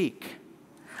speak.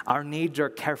 Our needs are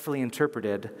carefully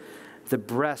interpreted. The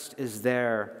breast is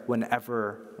there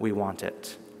whenever we want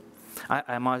it.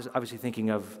 I'm obviously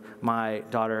thinking of my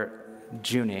daughter,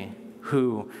 Junie,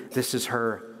 who this is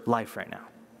her life right now.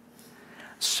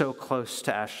 So close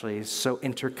to Ashley, so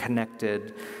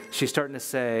interconnected. She's starting to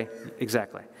say,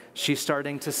 exactly. She's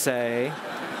starting to say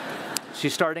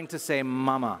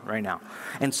mama right now.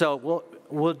 And so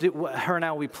her and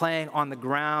I will be playing on the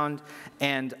ground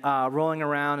and rolling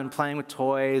around and playing with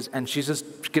toys, and she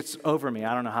just gets over me.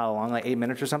 I don't know how long, like 8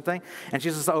 minutes or something. And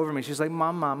she's just over me. She's like,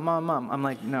 Mom, Mom, Mom, Mom. I'm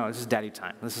like, no, this is daddy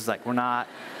time. This is like, Mama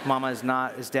is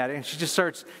not, is daddy. And she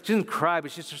doesn't cry,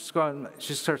 but she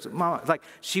starts, Mama, like,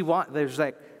 there's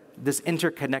like this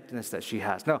interconnectedness that she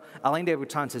has. No, Alain de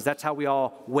Botton says that's how we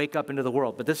all wake up into the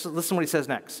world. But listen to what he says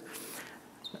next.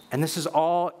 And this is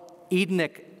all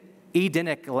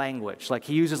Edenic language. Like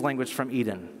he uses language from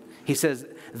Eden. He says,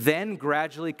 then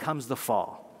gradually comes the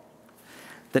fall.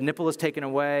 The nipple is taken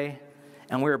away,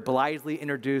 and we're blithely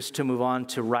introduced to move on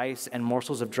to rice and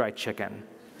morsels of dry chicken.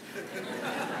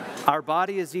 Our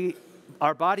body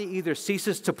either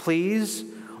ceases to please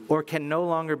or can no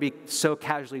longer be so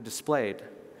casually displayed.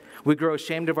 We grow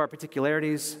ashamed of our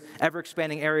particularities.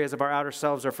 Ever-expanding areas of our outer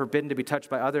selves are forbidden to be touched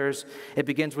by others. It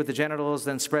begins with the genitals,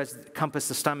 then spreads, compass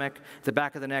the stomach, the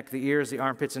back of the neck, the ears, the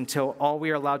armpits, until all we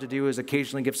are allowed to do is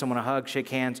occasionally give someone a hug, shake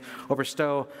hands, or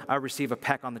bestow or receive a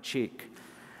peck on the cheek.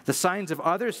 The signs of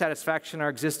other satisfaction in our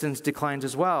existence declines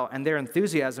as well, and their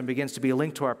enthusiasm begins to be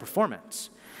linked to our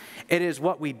performance. It is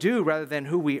what we do rather than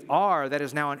who we are that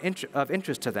is now of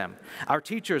interest to them. Our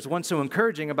teachers, once so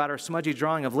encouraging about our smudgy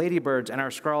drawing of ladybirds and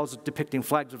our scrawls depicting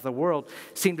flags of the world,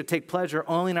 seem to take pleasure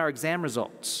only in our exam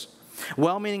results.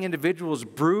 Well-meaning individuals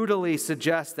brutally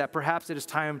suggest that perhaps it is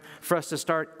time for us to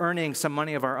start earning some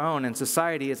money of our own, and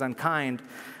society is unkind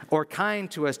or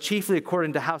kind to us chiefly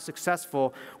according to how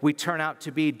successful we turn out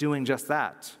to be doing just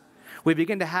that. We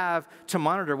begin to have to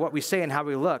monitor what we say and how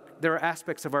we look. There are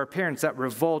aspects of our appearance that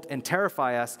revolt and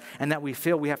terrify us and that we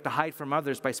feel we have to hide from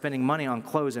others by spending money on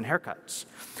clothes and haircuts.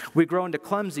 We grow into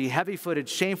clumsy, heavy-footed,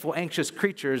 shameful, anxious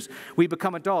creatures. We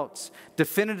become adults,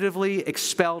 definitively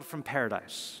expelled from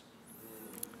paradise.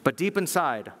 But deep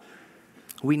inside,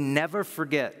 we never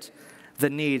forget the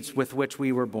needs with which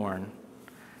we were born.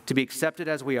 To be accepted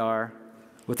as we are,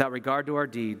 without regard to our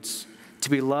deeds, to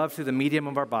be loved through the medium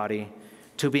of our body,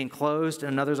 to be enclosed in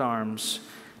another's arms,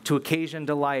 to occasion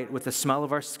delight with the smell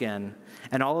of our skin,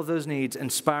 and all of those needs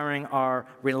inspiring our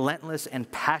relentless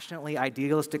and passionately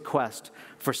idealistic quest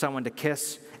for someone to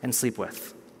kiss and sleep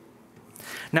with.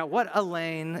 Now, what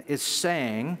Elaine is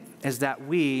saying is that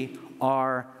we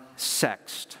are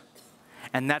sexed,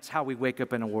 and that's how we wake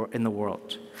up in the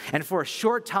world. And for a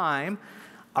short time,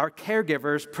 our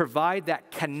caregivers provide that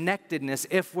connectedness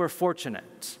if we're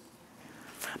fortunate.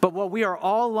 But what we are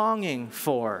all longing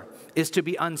for is to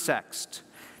be unsexed,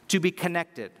 to be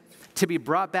connected, to be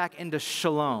brought back into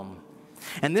shalom.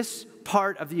 And this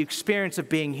part of the experience of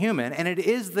being human, and it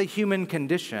is the human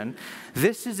condition,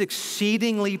 this is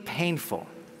exceedingly painful.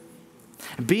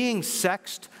 Being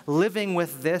sexed, living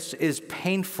with this is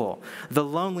painful. The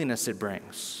loneliness it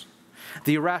brings,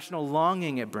 the irrational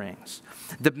longing it brings,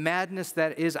 the madness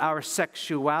that is our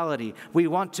sexuality. We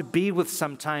want to be with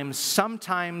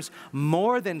sometimes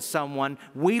more than someone.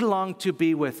 We long to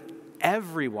be with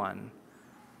everyone.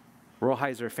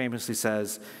 Rolheiser famously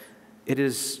says, it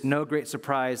is no great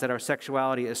surprise that our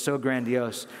sexuality is so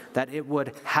grandiose that it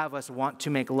would have us want to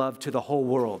make love to the whole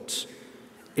world.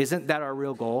 Isn't that our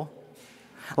real goal?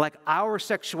 Like, our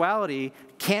sexuality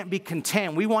can't be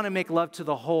contained. We want to make love to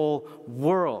the whole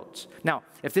world. Now,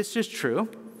 if this is true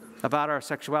about our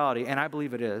sexuality, and I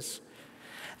believe it is,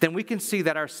 then we can see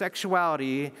that our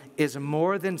sexuality is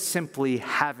more than simply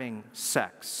having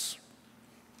sex.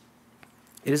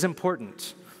 It is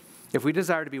important, if we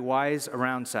desire to be wise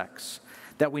around sex,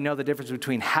 that we know the difference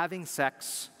between having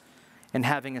sex and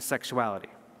having a sexuality.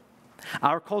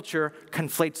 Our culture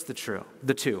conflates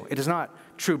the two. It is not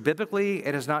true biblically,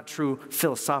 it is not true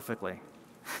philosophically.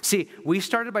 See, we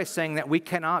started by saying that we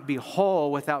cannot be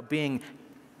whole without being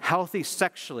healthy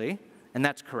sexually, and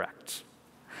that's correct.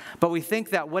 But we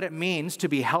think that what it means to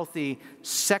be healthy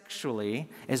sexually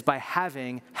is by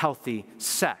having healthy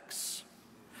sex.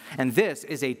 And this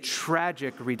is a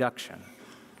tragic reduction.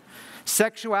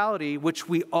 Sexuality, which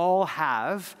we all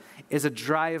have, is a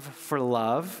drive for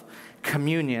love,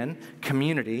 communion,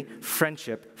 community,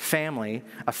 friendship, family,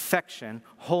 affection,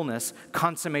 wholeness,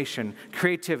 consummation,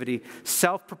 creativity,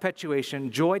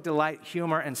 self-perpetuation, joy, delight,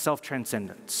 humor, and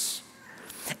self-transcendence.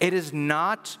 It is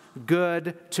not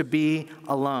good to be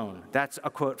alone. That's a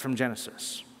quote from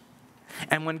Genesis.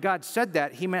 And when God said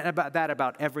that, he meant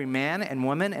about every man and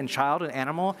woman and child and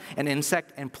animal and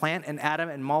insect and plant and atom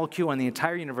and molecule in the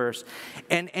entire universe.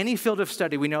 In any field of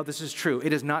study, we know this is true.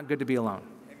 It is not good to be alone.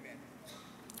 Amen.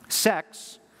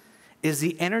 Sex is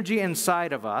the energy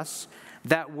inside of us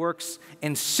that works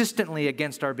insistently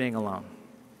against our being alone.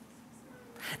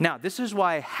 Now, this is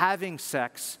why having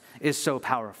sex is so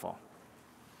powerful.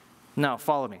 Now,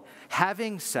 follow me.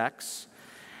 Having sex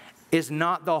is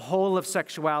not the whole of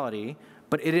sexuality,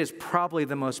 but it is probably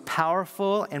the most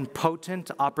powerful and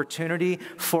potent opportunity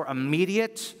for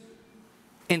immediate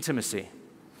intimacy.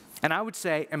 And I would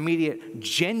say immediate,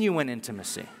 genuine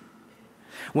intimacy.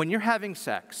 When you're having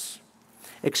sex,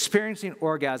 experiencing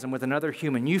orgasm with another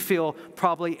human, you feel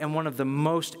probably in one of the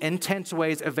most intense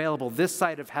ways available this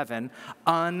side of heaven,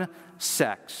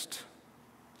 unsexed.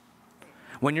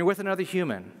 When you're with another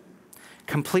human,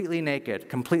 completely naked,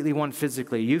 completely one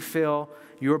physically, you feel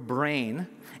your brain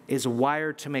is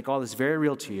wired to make all this very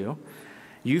real to you.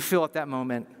 You feel at that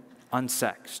moment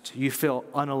unsexed. You feel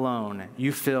unalone.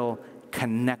 You feel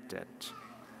connected.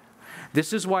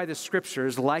 This is why the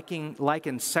scriptures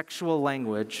liken sexual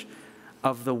language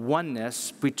of the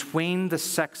oneness between the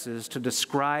sexes to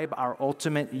describe our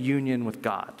ultimate union with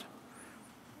God.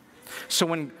 So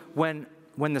when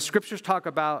the scriptures talk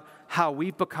about how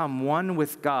we've become one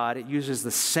with God, it uses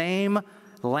the same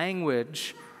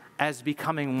language as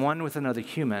becoming one with another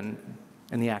human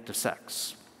in the act of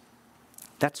sex.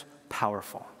 That's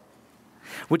powerful.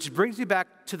 Which brings me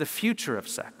back to the future of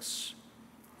sex.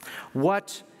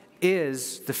 What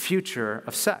is the future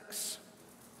of sex?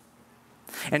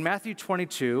 In Matthew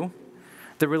 22,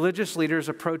 the religious leaders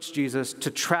approached Jesus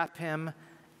to trap him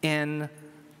in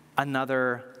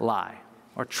another lie,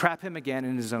 or trap him again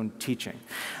in his own teaching.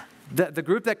 The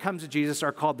group that comes to Jesus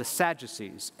are called the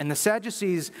Sadducees, and the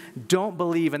Sadducees don't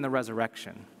believe in the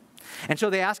resurrection. And so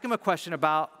they ask him a question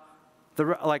about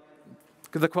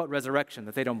the quote resurrection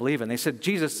that they don't believe in. They said,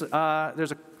 Jesus, I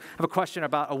have a question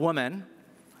about a woman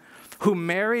who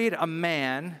married a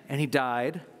man and he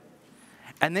died,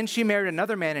 and then she married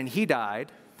another man and he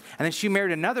died, and then she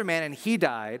married another man and he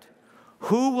died.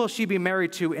 Who will she be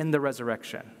married to in the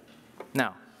resurrection?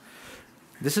 Now,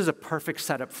 this is a perfect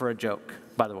setup for a joke,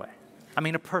 by the way. I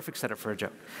mean, a perfect setup for a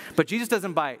joke. But Jesus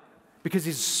doesn't bite because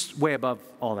he's way above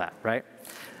all that, right?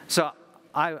 So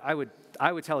I would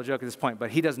tell a joke at this point, but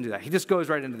he doesn't do that. He just goes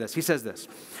right into this. He says this: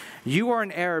 "You are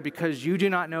in error because you do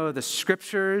not know the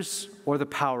scriptures or the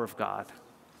power of God."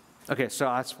 Okay, so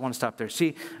I just want to stop there.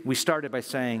 See, we started by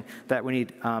saying that we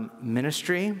need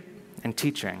ministry and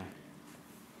teaching.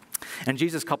 And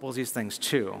Jesus couples these things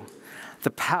too.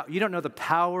 You don't know the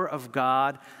power of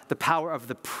God, the power of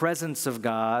the presence of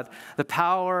God, the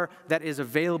power that is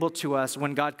available to us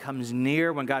when God comes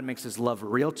near, when God makes his love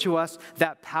real to us,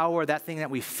 that power, that thing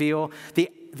that we feel,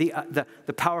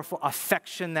 the powerful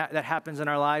affection that happens in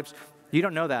our lives. You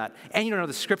don't know that. And you don't know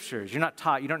the scriptures. You're not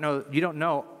taught. You don't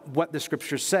know what the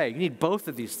scriptures say. You need both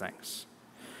of these things.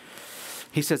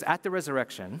 He says, at the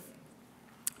resurrection,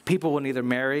 people will neither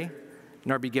marry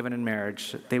nor be given in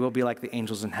marriage. They will be like the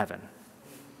angels in heaven.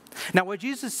 Now, what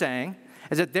Jesus is saying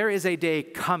is that there is a day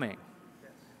coming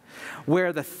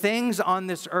where the things on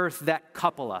this earth that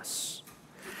couple us,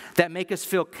 that make us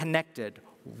feel connected,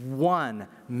 one,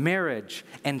 marriage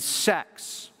and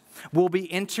sex, will be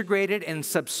integrated and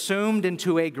subsumed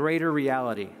into a greater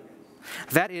reality.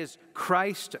 That is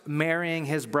Christ marrying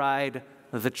his bride,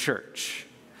 the church,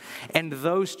 and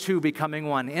those two becoming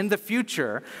one. In the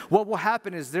future, what will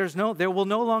happen is there will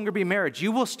no longer be marriage.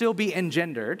 You will still be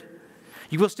engendered.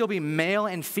 You will still be male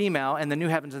and female in the new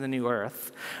heavens and the new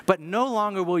earth, but no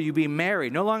longer will you be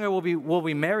married. No longer will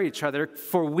we marry each other,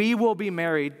 for we will be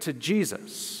married to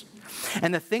Jesus.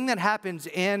 And the thing that happens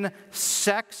in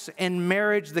sex and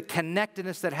marriage, the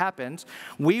connectedness that happens,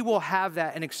 we will have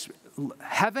that. And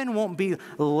heaven won't be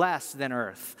less than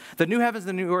earth. The new heavens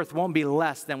and the new earth won't be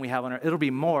less than we have on earth. It'll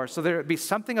be more. So there'll be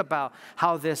something about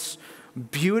how this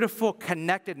beautiful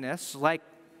connectedness, like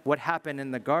what happened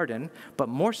in the garden, but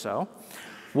more so,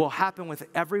 will happen with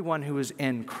everyone who is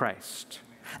in Christ.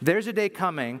 There's a day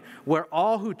coming where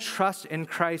all who trust in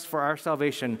Christ for our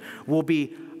salvation will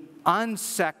be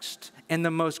unsexed in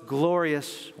the most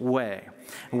glorious way.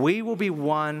 We will be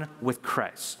one with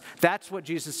Christ. That's what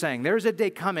Jesus is saying. There's a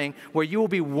day coming where you will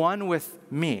be one with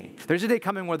me. There's a day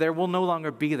coming where there will no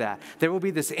longer be that. There will be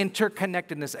this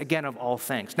interconnectedness again of all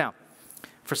things. Now,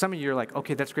 for some of you, you're like,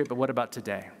 okay, that's great, but what about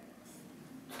today?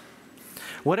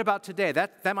 What about today?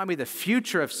 That might be the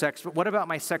future of sex, but what about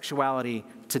my sexuality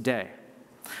today?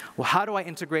 Well, how do I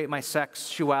integrate my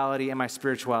sexuality and my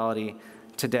spirituality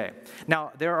today?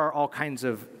 Now, there are all kinds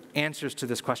of answers to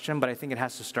this question, but I think it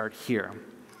has to start here.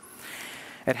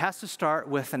 It has to start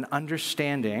with an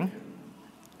understanding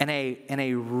and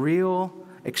a real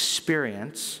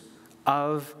experience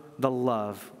of the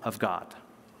love of God,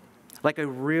 like a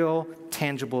real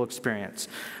tangible experience.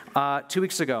 2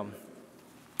 weeks ago,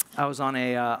 I was on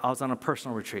a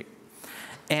personal retreat,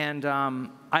 and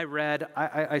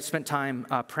I spent time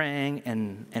praying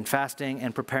and fasting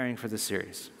and preparing for this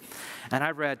series. And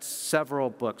I read several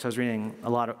books. I was reading a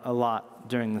lot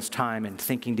during this time and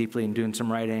thinking deeply and doing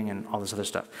some writing and all this other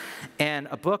stuff. And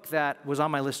a book that was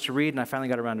on my list to read, and I finally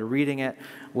got around to reading it,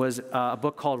 was a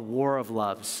book called The War of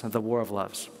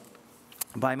Loves,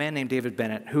 by a man named David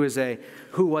Bennett, who was a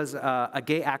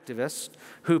gay activist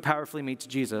who powerfully meets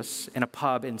Jesus in a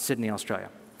pub in Sydney, Australia.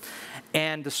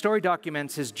 And the story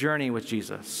documents his journey with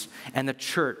Jesus and the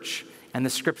church and the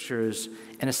scriptures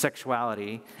and his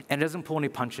sexuality, and it doesn't pull any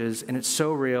punches, and it's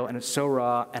so real and it's so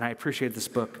raw, and I appreciate this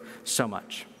book so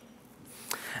much.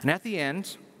 And at the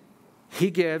end, he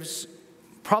gives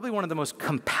probably one of the most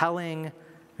compelling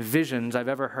visions I've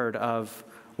ever heard of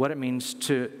what it means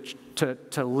to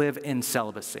live in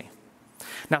celibacy.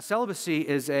 Now, celibacy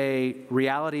is a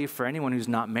reality for anyone who's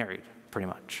not married, pretty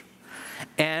much.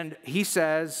 And he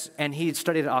says, and he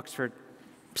studied at Oxford,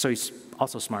 so he's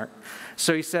also smart.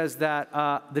 So he says that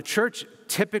the church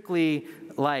typically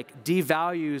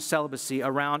devalues celibacy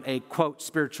around a, quote,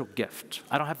 spiritual gift.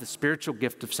 I don't have the spiritual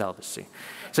gift of celibacy.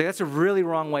 So that's a really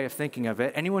wrong way of thinking of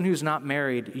it. Anyone who's not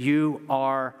married, you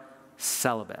are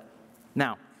celibate.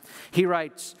 Now, he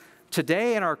writes,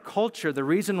 today in our culture, the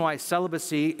reason why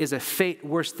celibacy is a fate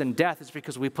worse than death is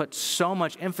because we put so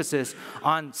much emphasis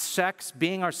on sex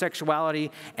being our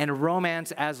sexuality and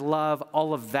romance as love,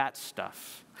 all of that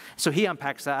stuff. So he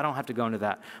unpacks that. I don't have to go into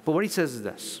that. But what he says is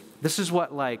this. This is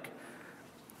what,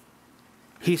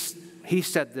 he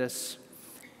said this,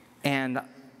 and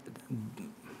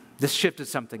this shifted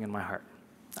something in my heart.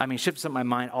 I mean, shifted something in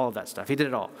my mind, all of that stuff. He did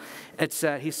it all.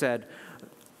 He said,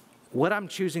 what I'm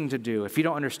choosing to do, if you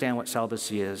don't understand what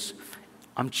celibacy is,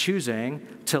 I'm choosing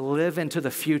to live into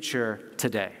the future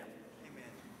today. Amen.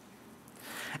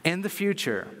 In the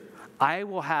future, I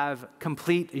will have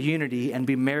complete unity and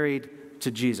be married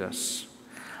to Jesus.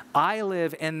 I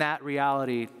live in that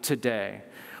reality today.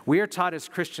 We are taught as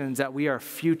Christians that we are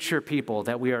future people,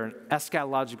 that we are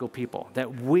eschatological people,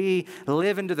 that we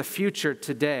live into the future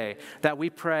today, that we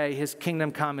pray his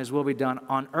kingdom come, his will be done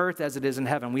on earth as it is in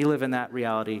heaven. We live in that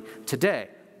reality today.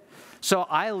 So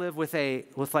I live with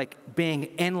being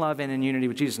in love and in unity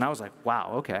with Jesus. And I was like,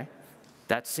 wow, okay.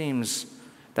 That seems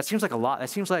like a lot.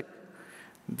 That seems like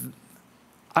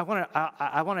I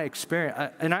want to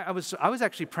experience, and I was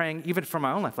actually praying even for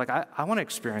my own life. I want to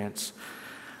experience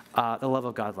the love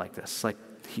of God like this.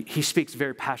 He speaks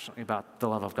very passionately about the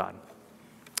love of God.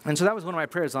 And so that was one of my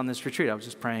prayers on this retreat. I was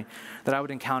just praying that I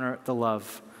would encounter the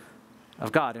love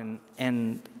of God.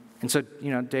 And so,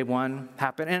 day one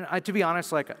happened. And to be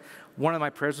honest, one of my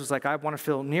prayers was I want to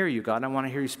feel near you, God, and I want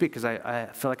to hear you speak because I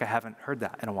feel like I haven't heard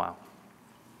that in a while.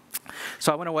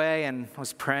 So I went away and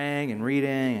was praying and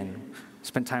reading and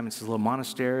spent time in this little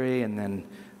monastery and then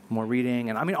more reading.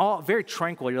 And I mean, all very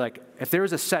tranquil. You're like, if there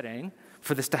was a setting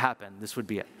for this to happen, this would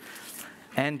be it.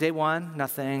 And day one,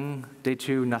 nothing. Day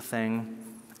two, nothing.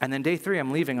 And then day three,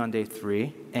 I'm leaving on day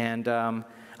three. And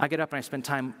I get up and I spend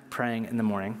time praying in the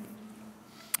morning.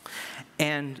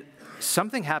 And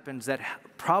something happens that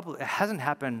probably hasn't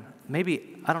happened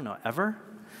maybe, I don't know, ever.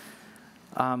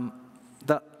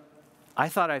 I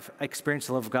thought I've experienced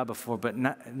the love of God before, but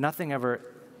nothing ever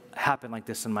happened like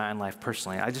this in my own life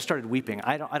personally. I just started weeping.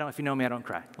 I don't if you know me, I don't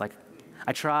cry.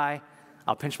 I try.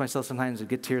 I'll pinch myself sometimes to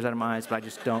get tears out of my eyes, but I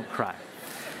just don't cry.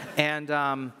 And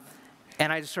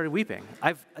I just started weeping.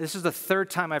 This is the third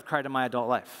time I've cried in my adult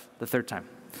life. The third time.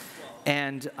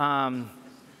 And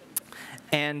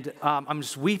I'm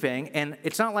just weeping, and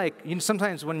it's not like,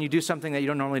 sometimes when you do something that you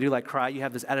don't normally do, like cry, you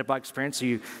have this out-of-body experience, so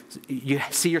you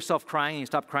see yourself crying, and you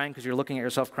stop crying because you're looking at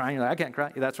yourself crying, you're like, I can't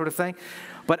cry, that sort of thing.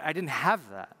 But I didn't have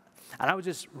that. And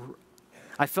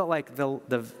I felt like the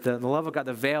love of God,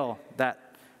 the veil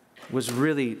that was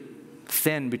really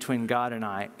thin between God and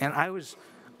I. And I was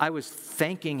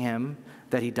thanking him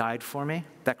that he died for me,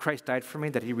 that Christ died for me,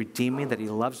 that he redeemed me, that he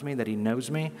loves me, that he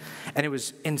knows me. And it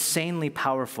was insanely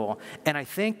powerful. And I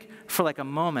think for a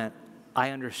moment,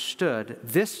 I understood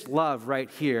this love right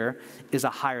here is a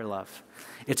higher love.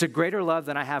 It's a greater love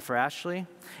than I have for Ashley.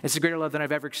 It's a greater love than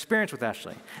I've ever experienced with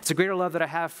Ashley. It's a greater love that I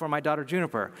have for my daughter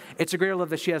Juniper. It's a greater love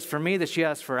that she has for me, that she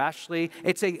has for Ashley.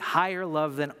 It's a higher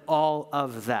love than all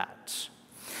of that.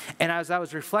 And as I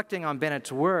was reflecting on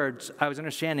Bennett's words, I was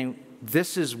understanding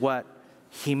this is what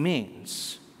he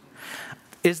means.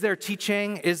 Is there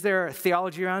teaching? Is there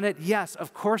theology around it? Yes,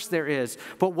 of course there is.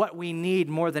 But what we need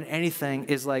more than anything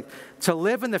is to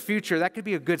live in the future. That could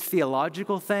be a good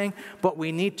theological thing, but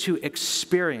we need to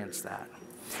experience that.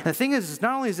 And the thing is,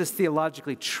 not only is this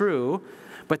theologically true,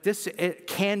 but it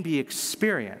can be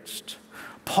experienced.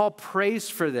 Paul prays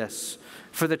for this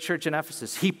for the church in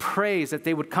Ephesus. He prays that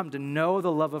they would come to know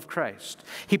the love of Christ.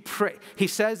 He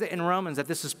says in Romans that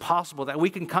this is possible, that we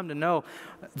can come to know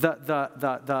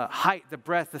the height, the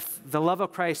breadth, the love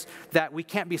of Christ that we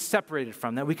can't be separated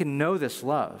from, that we can know this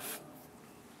love.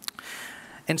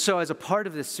 And so as a part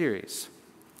of this series,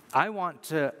 I want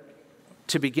to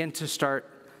begin to start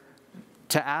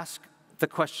to ask the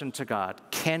question to God,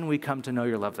 can we come to know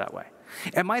your love that way?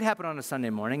 It might happen on a Sunday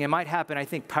morning. It might happen, I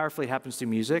think, powerfully happens through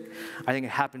music. I think it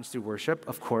happens through worship,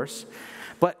 of course.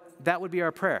 But that would be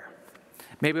our prayer.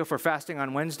 Maybe if we're fasting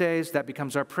on Wednesdays, that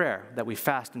becomes our prayer, that we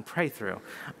fast and pray through.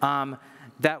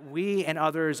 That we and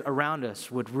others around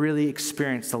us would really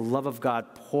experience the love of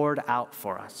God poured out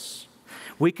for us.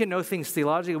 We can know things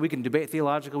theologically, we can debate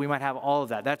theologically, we might have all of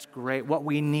that. That's great. What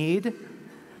we need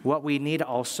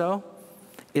also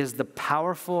is the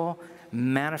powerful,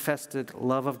 manifested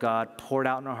love of God poured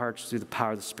out in our hearts through the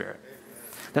power of the Spirit.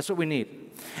 That's what we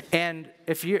need. And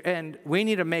we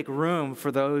need to make room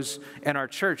for those in our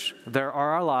church. There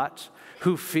are a lot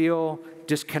who feel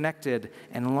disconnected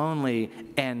and lonely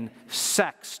and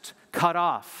sexed, cut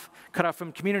off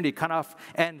from community, cut off.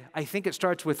 And I think it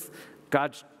starts with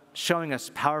God showing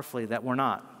us powerfully that we're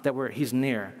not, that He's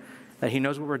near, that He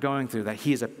knows what we're going through, that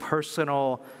He is a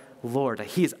personal Lord, that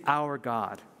He is our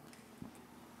God.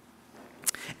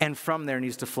 And from there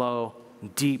needs to flow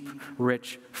deep,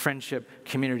 rich friendship,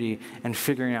 community, and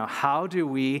figuring out how do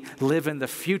we live in the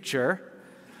future,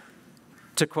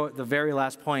 to quote the very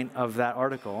last point of that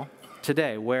article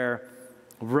today, where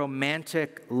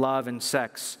romantic love and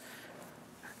sex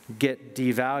get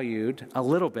devalued a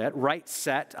little bit, right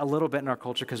set a little bit in our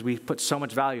culture because we put so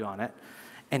much value on it,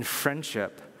 and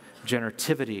friendship,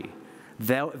 generativity,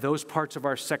 those parts of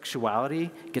our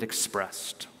sexuality get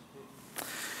expressed.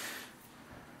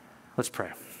 Let's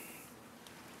pray.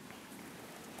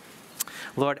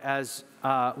 Lord, as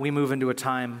we move into a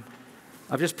time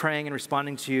of just praying and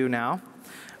responding to you now,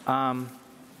 I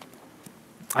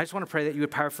just want to pray that you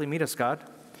would powerfully meet us, God.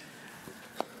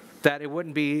 That it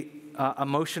wouldn't be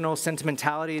emotional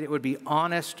sentimentality, it would be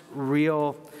honest,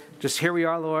 real, just here we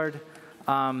are, Lord.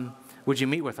 Would you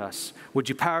meet with us? Would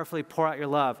you powerfully pour out your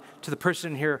love to the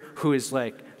person here who is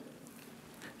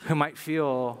who might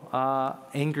feel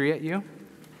angry at you,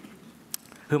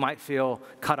 who might feel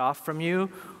cut off from you,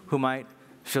 who might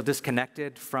feel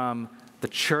disconnected from the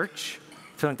church,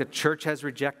 feeling like the church has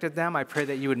rejected them. I pray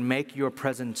that you would make your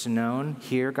presence known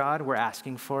here, God. We're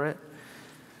asking for it.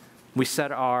 We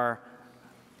set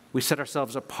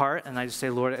ourselves apart, and I just say,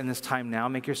 Lord, in this time now,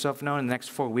 make yourself known. In the next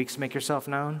 4 weeks, make yourself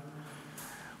known.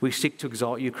 We seek to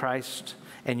exalt you, Christ,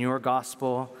 and your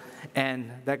gospel,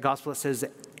 and that gospel that says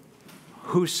that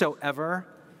whosoever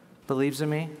believes in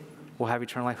me will have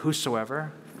eternal life.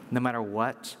 Whosoever, no matter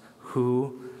what,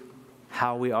 who,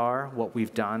 how we are, what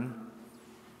we've done,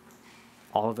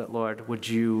 all of it, Lord, would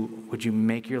you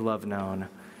make your love known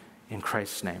in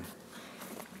Christ's name?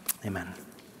 Amen.